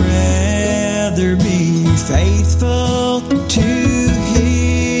 I'd rather be faithful to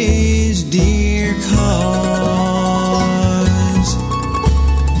his dear cause.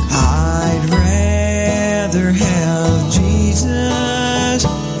 I'd rather have Jesus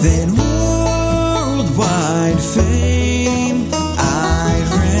than worldwide fame. I'd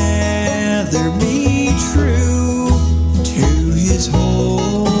rather be true to his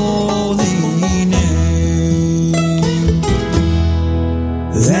holy name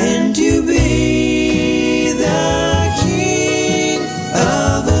than to be the king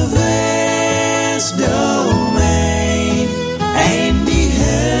of a vast domain and be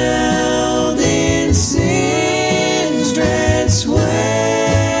held in sin's dread sway.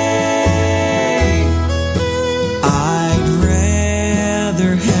 I'd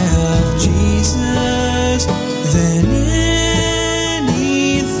rather have Jesus than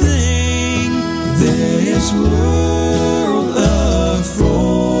anything this world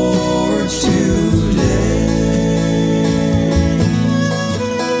affords today.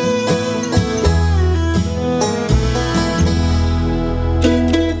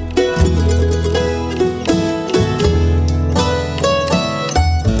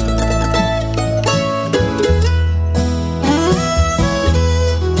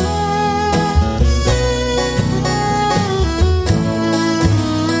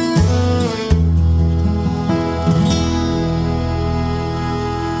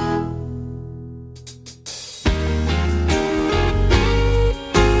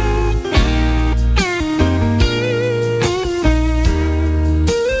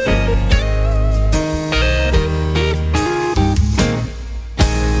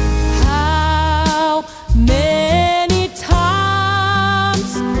 How many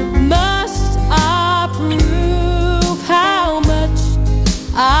times must I prove how much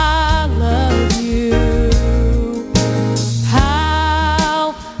I love you?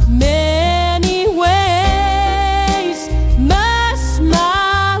 How many ways must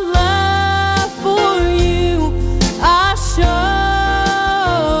my love for you I show?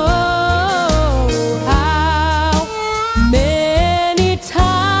 How many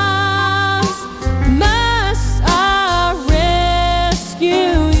times must I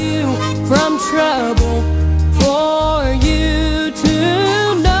rescue you from trouble for you to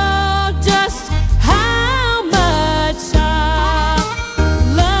know?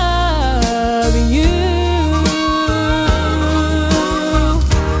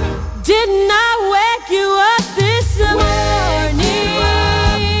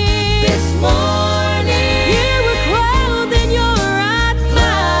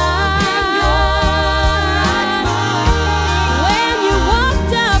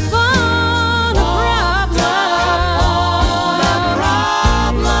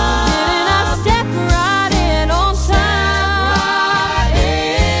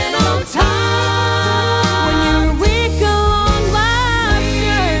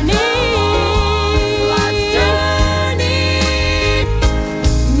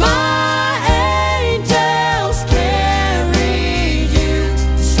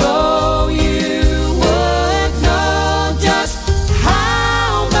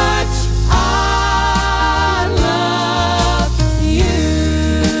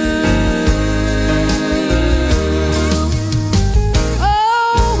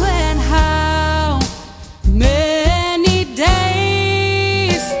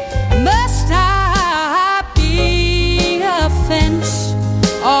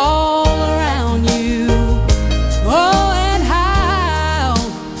 all around you. Oh, and how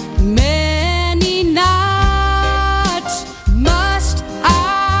many nights must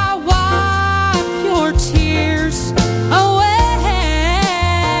I wipe your tears away?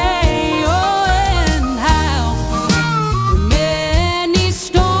 Oh, and how many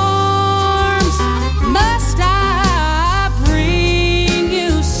storms must I bring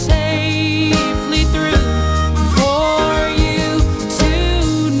you safely through for you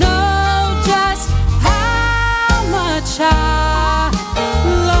to know just how much I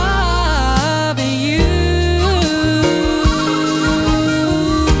love you?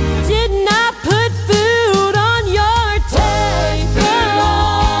 Didn't I put food on your table?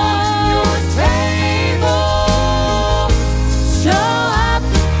 Show up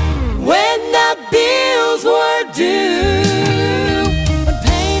when the bills were due. When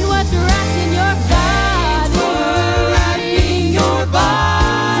pain was racking your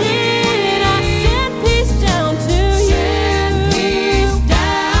body, did I send peace down to you?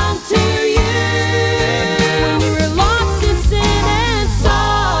 When we were lost in sin and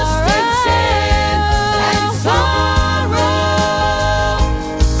sorrow,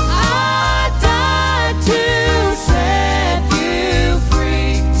 I died to set you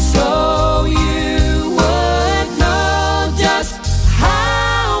free, so you would know just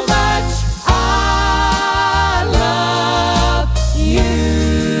how much I love you.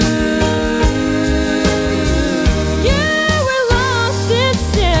 You were lost in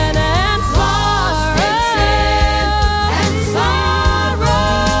sin and sorrow.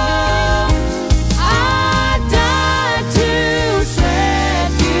 I died to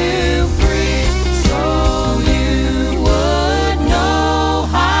set you free, so you would know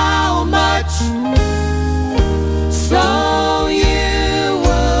how much. So you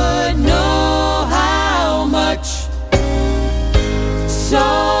would know how much.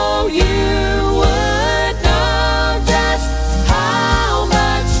 So you would know just how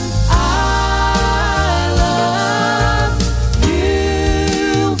much I love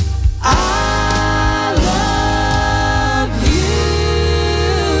you. I love you.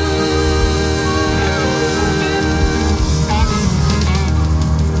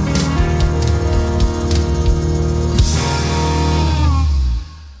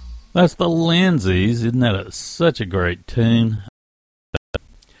 That's the Lindsays. Isn't that such a great tune?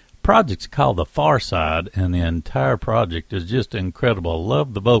 Project's called The Far Side, and the entire project is just incredible. I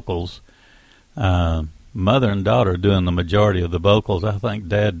love the vocals. Mother and daughter doing the majority of the vocals. I think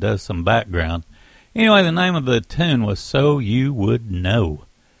Dad does some background. Anyway, the name of the tune was So You Would Know.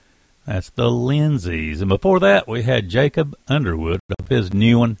 That's the Lindsays. And before that, we had Jacob Underwood of his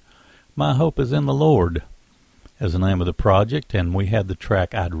new one, My Hope Is in the Lord, as the name of the project. And we had the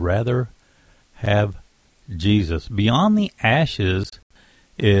track I'd Rather Have Jesus. Beyond the Ashes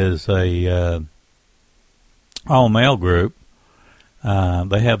is a all-male group.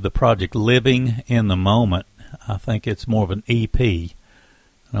 They have the project Living in the Moment. I think it's more of an EP. I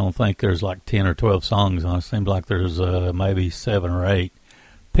don't think there's like 10 or 12 songs on it. It seems like there's maybe 7 or 8.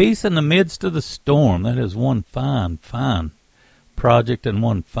 Peace in the Midst of the Storm. That is one fine, fine project and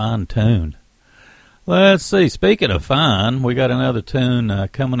one fine tune. Let's see. Speaking of fine, we got another tune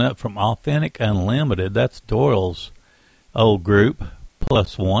coming up from Authentic Unlimited. That's Doyle's old group,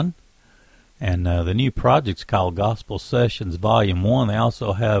 Plus One. And the new project's called Gospel Sessions Volume 1. They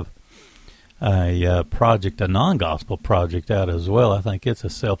also have a project, a non-gospel project out as well. I think it's a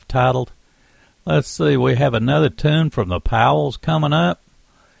self-titled. Let's see. We have another tune from the Powells coming up.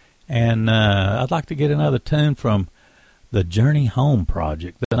 And I'd like to get another tune from the Journey Home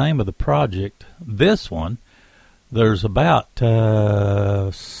Project. The name of the project, this one, there's about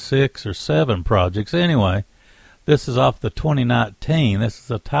 6 or 7 projects. Anyway, this is off the 2019. This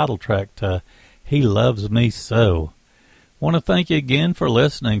is a title track to He Loves Me So. Want to thank you again for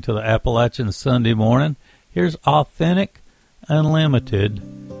listening to the Appalachian Sunday Morning. Here's Authentic Unlimited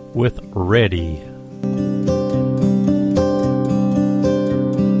with Ready.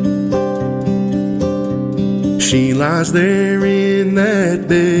 She lies there in that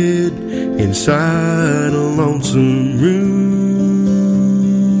bed inside a lonesome room,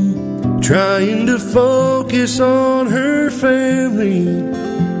 trying to focus on her family,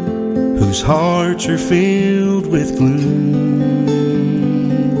 whose hearts are filled with gloom.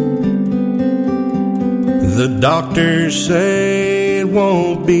 The doctors say it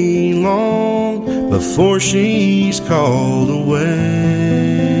won't be long before she's called away.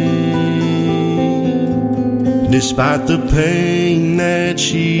 Despite the pain that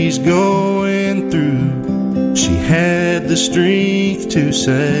she's going through, she had the strength to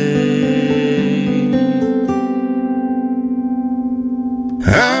say,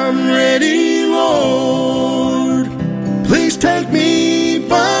 I'm ready, Lord. Please take me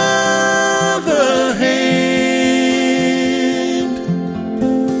by the hand.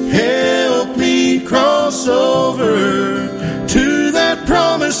 Help me cross over to that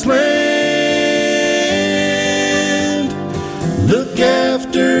promised land. Look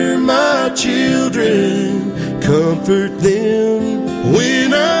after my children, comfort them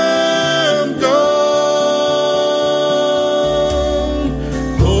when I'm gone.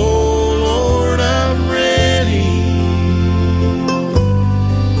 Oh Lord, I'm ready.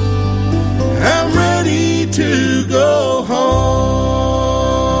 I'm ready to go home.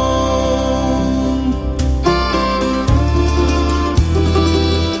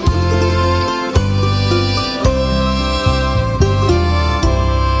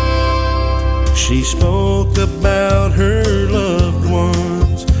 She spoke about her loved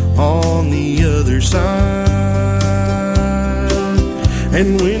ones on the other side,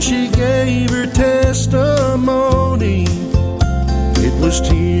 and when she gave her testimony, it was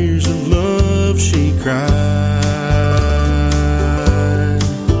tears of love she cried.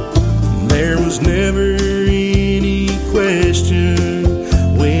 There was never any question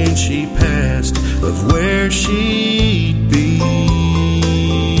when she passed of where she'd be.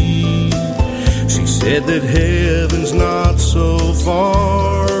 Said that heaven's not so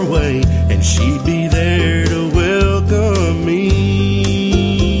far away, and she'd be there to welcome me.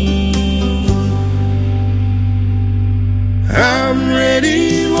 I'm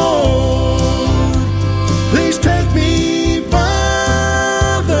ready, Lord. Please take me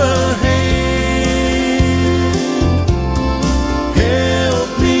by the hand. Help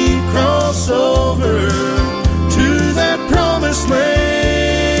me cross over to that promised land.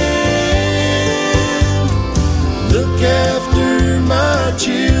 Look after my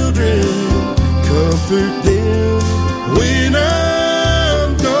children, comfort them when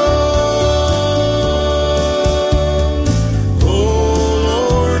I'm gone. Oh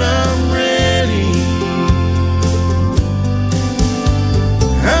Lord, I'm ready.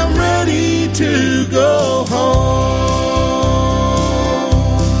 I'm ready to go home.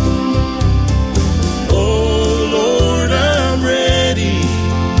 Oh Lord, I'm ready.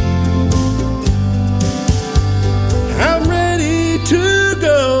 I'm ready to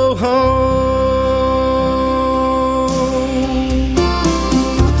go home.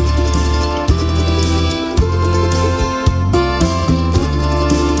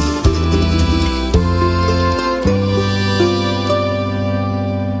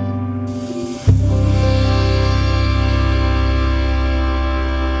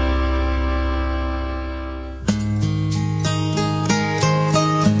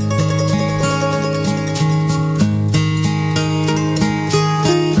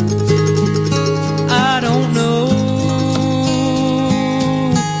 I don't know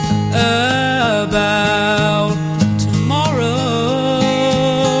about tomorrow.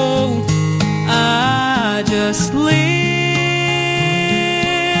 I just live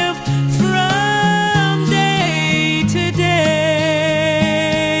from day to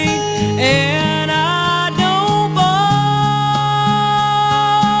day, and I don't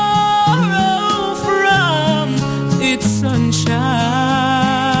borrow from its sunshine,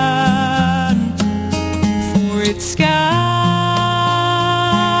 for its skies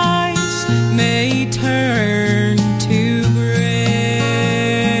may turn to gray.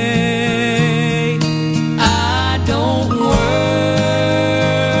 I don't worry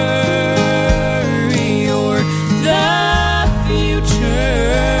o'er the future,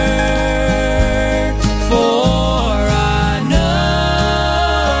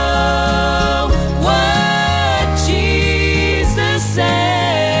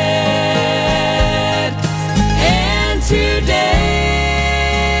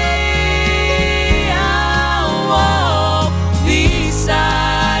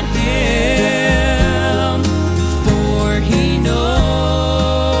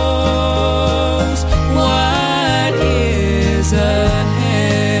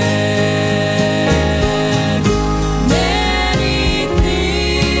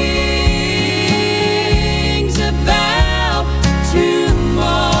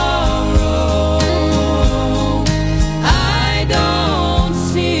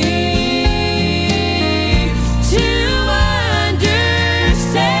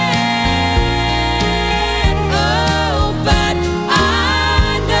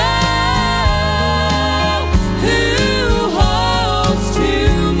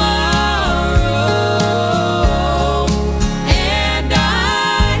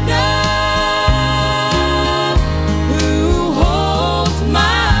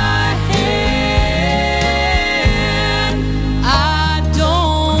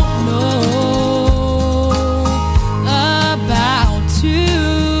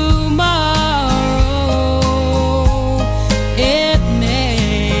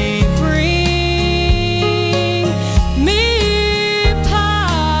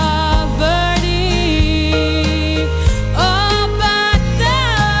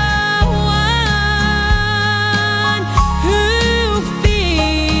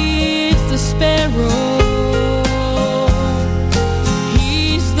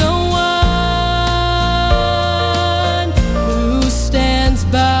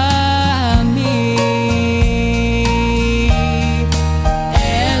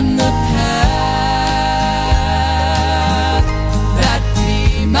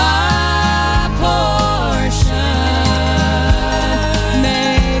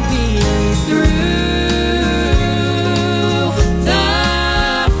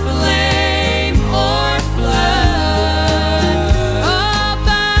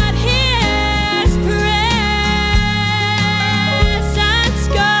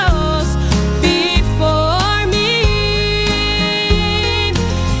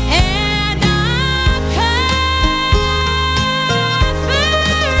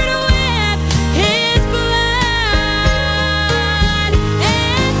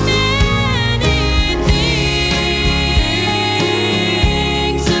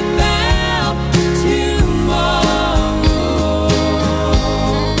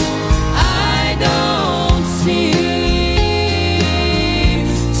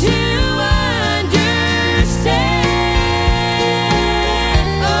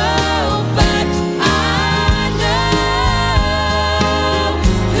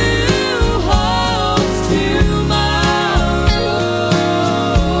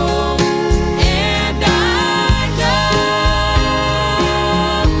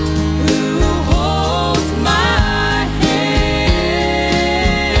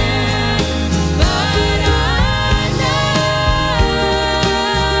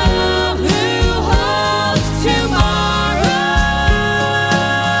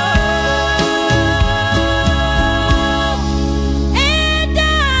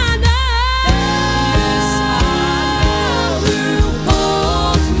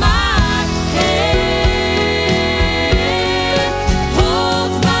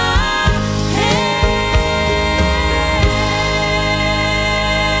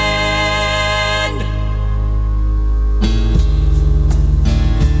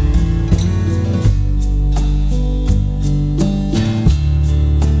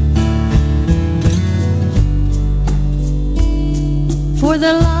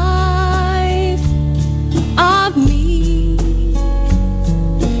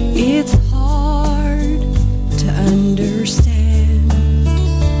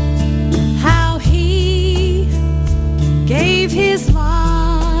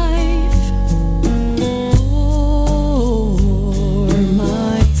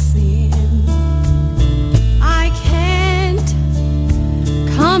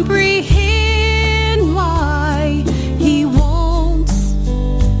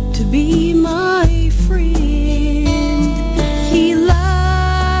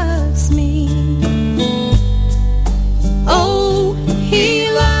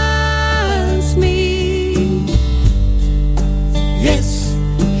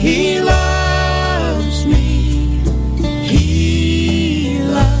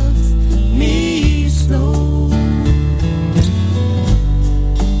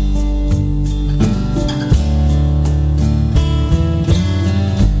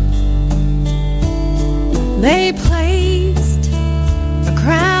 They placed a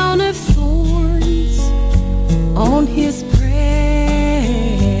crown of thorns on his precious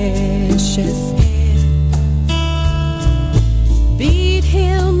head, beat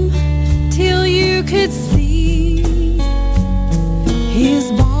him till you could see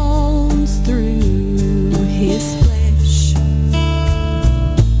his bones through his flesh.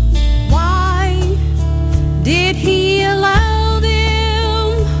 Why did he allow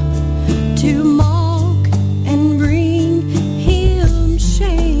them to mock and bring him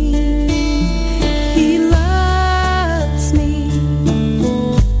shame? He loves me.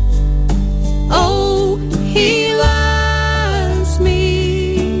 Oh, he loves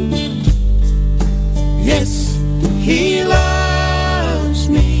me. Yes, he loves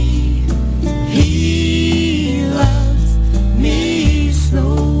me. He loves me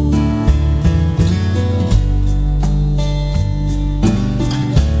so.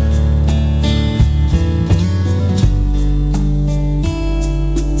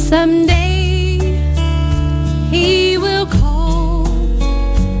 Someday he will call,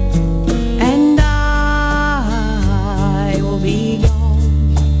 and I will be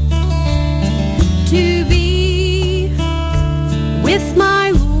gone to be with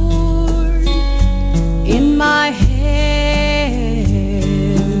my Lord in my heavenly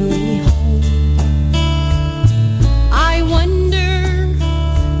home. I wonder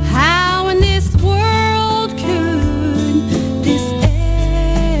how in this world could this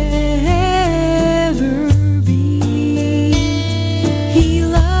ever be. He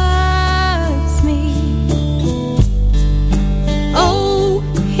loves me. Oh,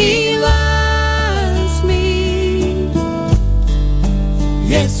 he loves me.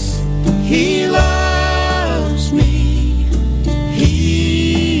 Yes, he loves me.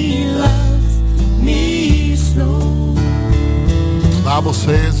 He loves me so. The Bible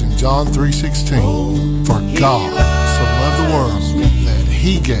says in John 3:16, "For God so loved the world that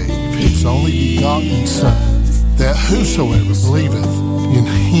he gave his only begotten Son, that whosoever believeth in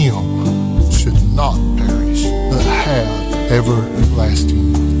him should not perish, but have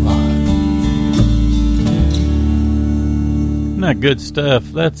everlasting life." Isn't that good stuff?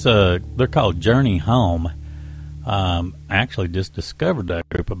 That's they're called Journey Home. I actually just discovered that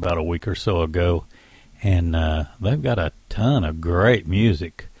group about a week or so ago, and they've got a ton of great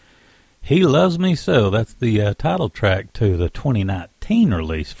music. He Loves Me So, that's the title track to the 2019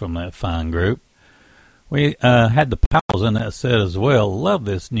 release from that fine group. We had the Powells in that set as well. Love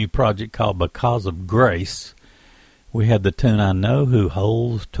this new project called Because of Grace. We had the tune I Know Who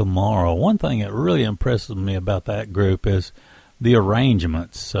Holds Tomorrow. One thing that really impresses me about that group is the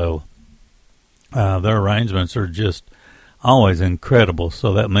arrangements. So their arrangements are just always incredible.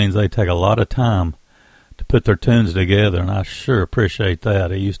 So that means they take a lot of time to put their tunes together, and I sure appreciate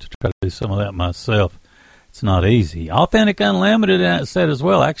that. I used to try to do some of that myself. It's not easy. Authentic Unlimited in that set as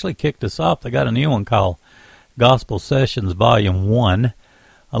well actually kicked us off. They got a new one called Gospel Sessions Volume 1.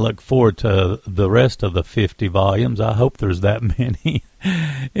 I look forward to the rest of the 50 volumes. I hope there's that many.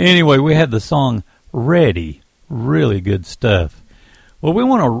 Anyway, we had the song Ready. Really good stuff. Well, we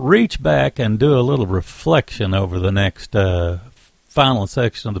want to reach back and do a little reflection over the next final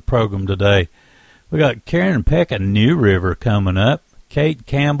section of the program today. We got Karen Peck at New River coming up, Kate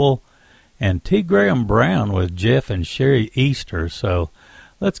Campbell, and T. Graham Brown with Jeff and Sherry Easter. So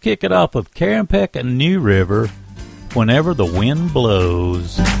let's kick it off with Karen Peck at New River, Whenever the Wind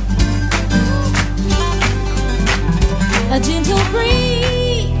Blows. A gentle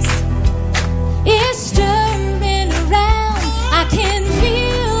breeze is stirring around. I can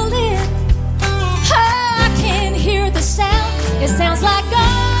feel it. Oh, I can hear the sound. It sounds like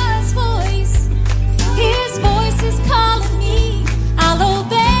God's voice. His voice is calling me. I'll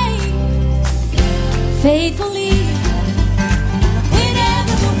obey faithfully.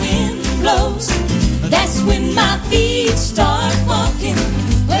 Whenever the wind blows, that's when my feet start walking.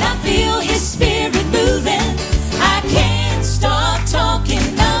 When I feel His Spirit moving, I can't stop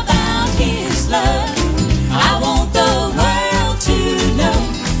talking about His love. I want the world to know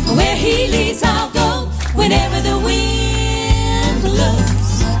where He leads I'll go whenever the wind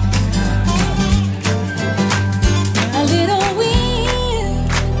blows. A little wind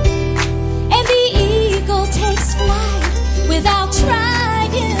and the eagle takes flight without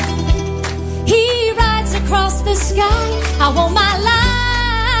trying. He rides across the sky. I want my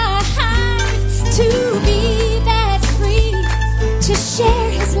life to be that free, to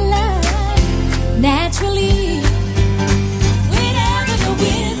share His love naturally. Whenever the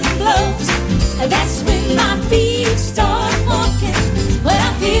wind blows, that's when my feet start walking. When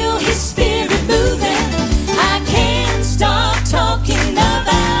I feel His Spirit moving, I can't stop talking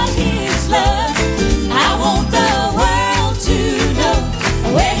about His love. I want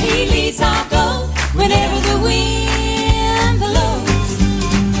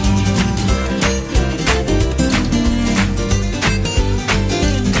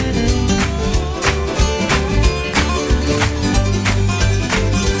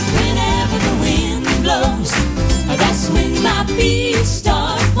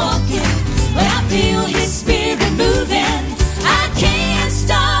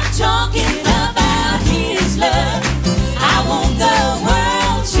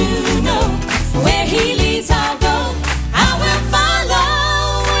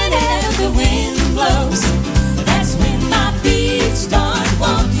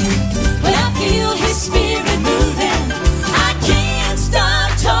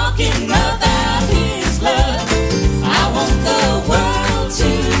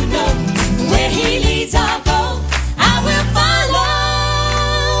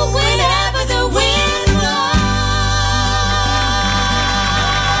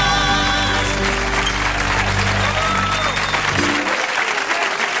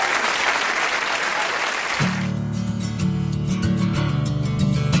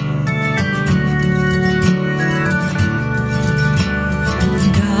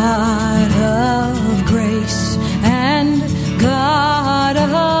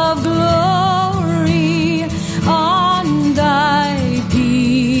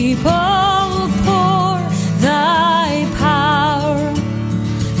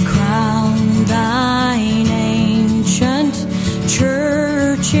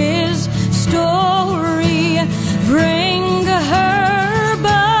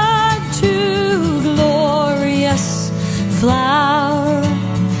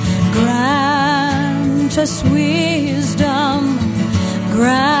us wisdom,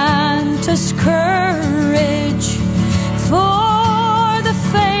 grant us courage for the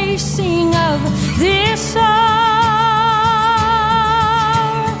facing of this hour,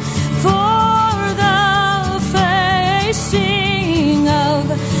 for the facing of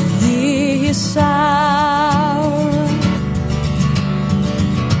this hour.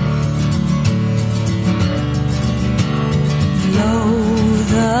 Lo,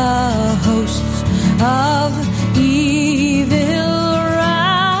 the hosts of evil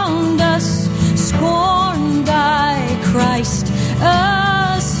round us, scorned by Christ,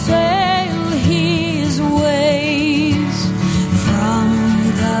 assail his ways. From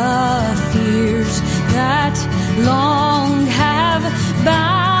the fears that long have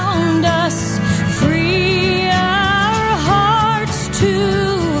bound us, free our hearts to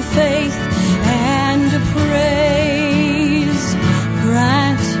faith and praise.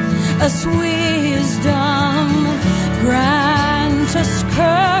 Grant us wisdom, grant us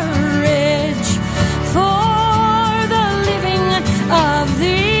courage for the living of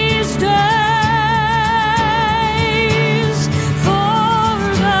these days, for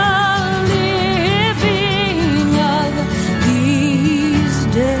the living of these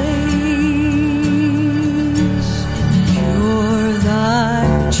days. Cure thy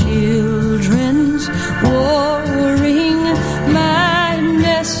children's warring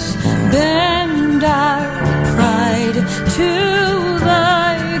madness, bend our pride to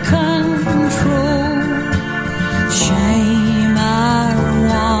thy control. Shame our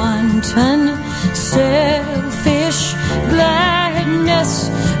wanton, selfish gladness,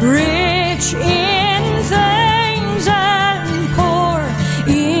 rich in things and poor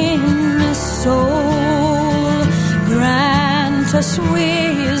in soul. Grant us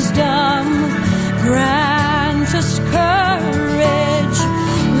wisdom, grant us courage,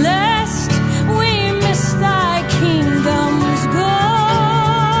 lest we miss thy kingdom's goal,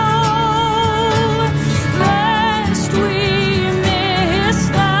 lest we miss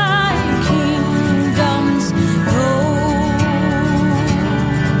thy kingdom's goal.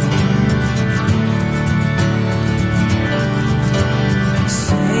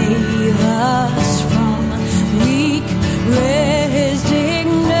 Save us from weak resignation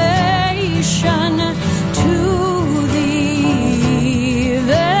to the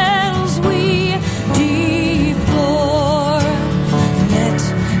evils we deplore. Let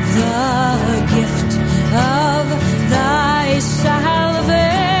the gift of thy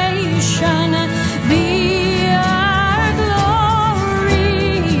salvation be our glory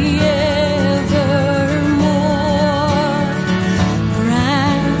evermore.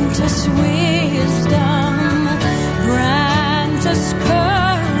 Grant us wisdom, grant us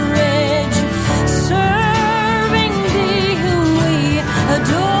courage, serving thee whom we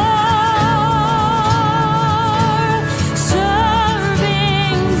adore,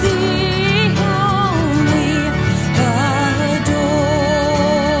 serving thee whom we adore.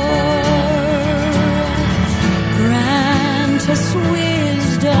 Grant us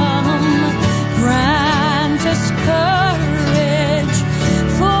wisdom, grant us courage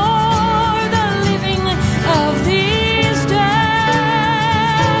for the living of these days,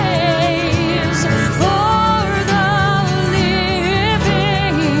 for the living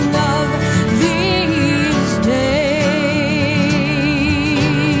of these days.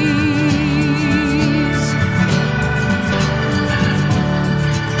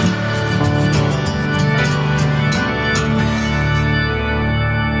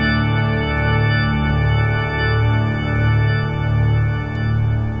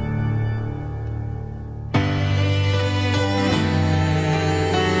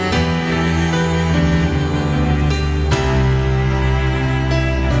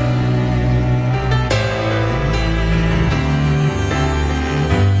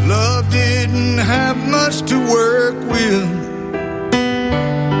 Love didn't have much to work with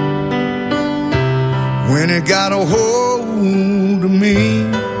when it got a hold of me.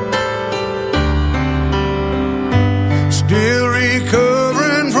 Still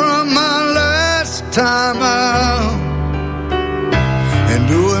recovering from my last time out and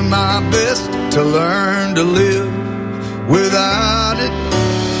doing my best to learn to live without it.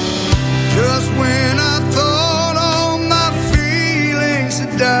 Just when I thought all my feelings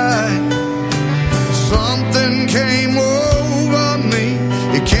had died, something came over me,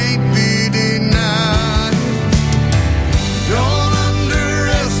 it can't be denied. Don't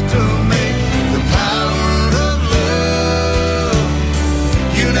underestimate the power of love.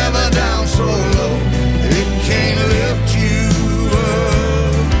 You never down so low that it can't lift you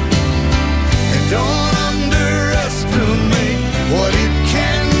up. And don't underestimate what it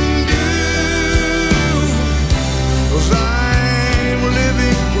can do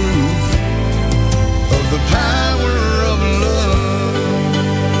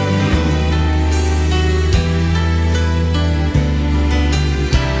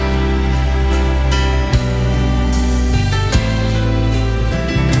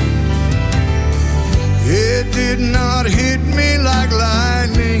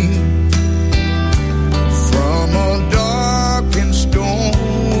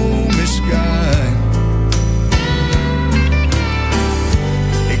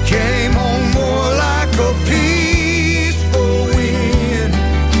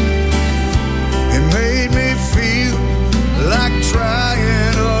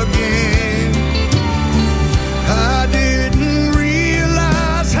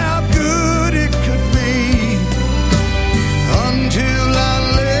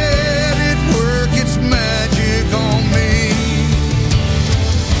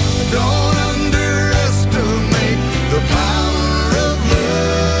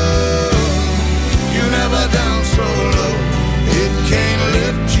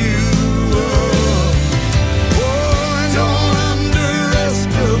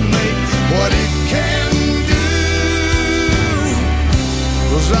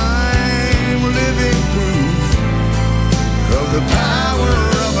power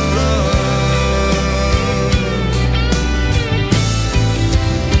of love.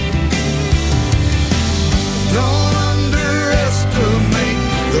 Don't underestimate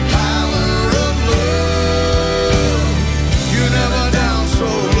the power of love. You never down so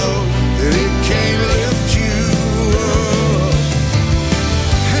low that it can't lift you up.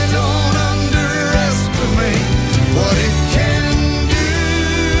 And don't underestimate what it can do,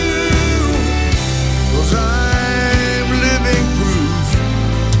 'cause I'm living proof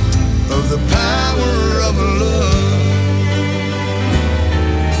of the power of love.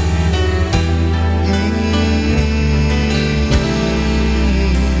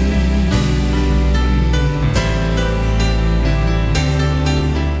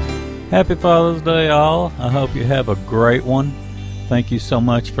 Happy Father's Day, all. I hope you have a great one. Thank you so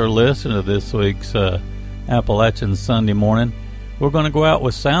much for listening to this week's Appalachian Sunday Morning. We're going to go out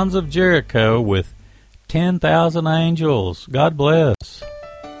with Sounds of Jericho with 10,000 Angels. God bless.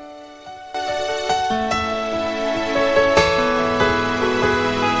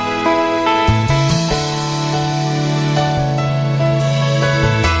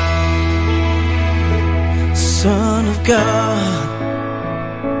 Son of God,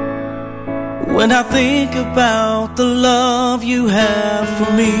 when I think about the love you have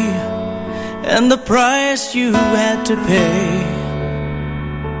for me and the price you had to pay,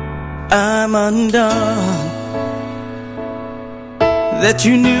 I'm undone. That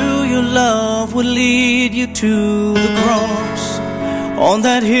you knew your love would lead you to the cross on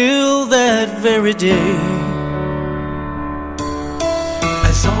that hill that very day.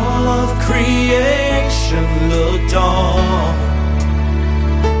 As all of creation looked on,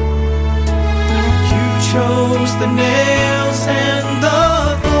 chose the nails and the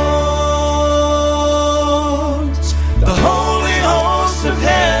thorns. The holy host of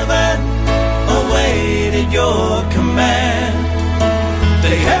heaven awaited your command.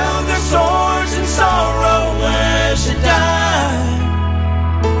 They held their swords in sorrow as you died.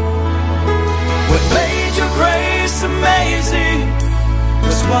 What made your grace amazing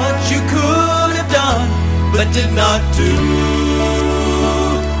was what you could have done but did not do.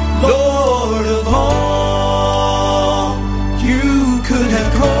 Lord of all, you could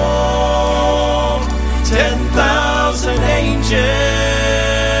have called 10,000 angels.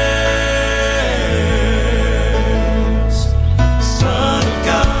 Son of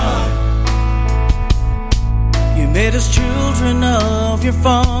God, you made us children of your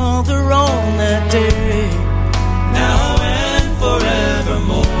Father on that day, now and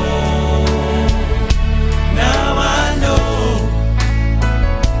forevermore. Now I know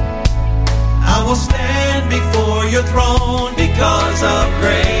I will stand before your throne because of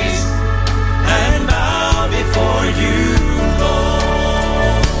grace and bow before you,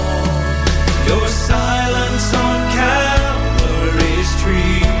 Lord. Your silence on Calvary's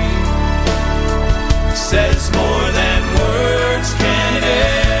tree says more than words can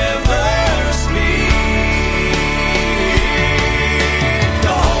ever speak.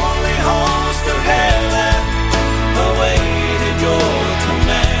 The holy host of heaven awaited your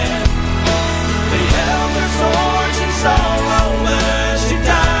command. They held their swords in sorrow as you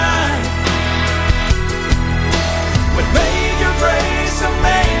died. What made your grace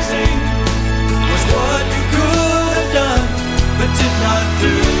amazing was what you could have done but did not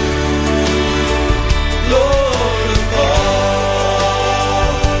do. Lord of all,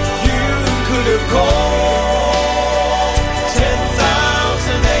 you could have called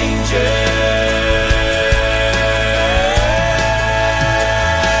 10,000 angels.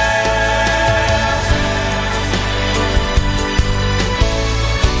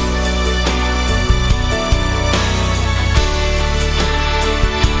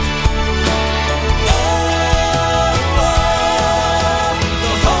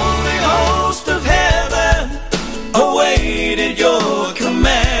 Awaited your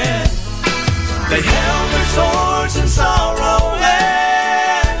command. They held their swords in sorrow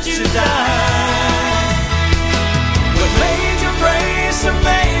as you died. What made your grace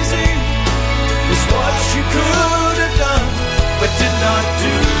amazing was what you could have done but did not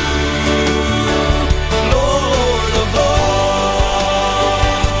do. Lord of all,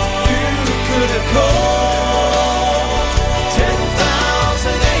 you could have called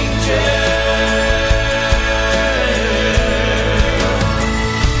 10,000 angels.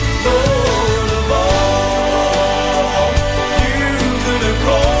 Lord of all,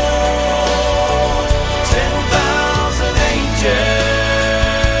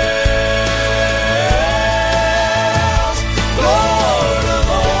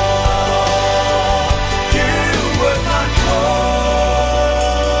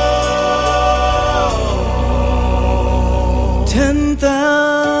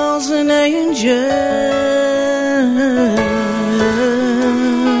 just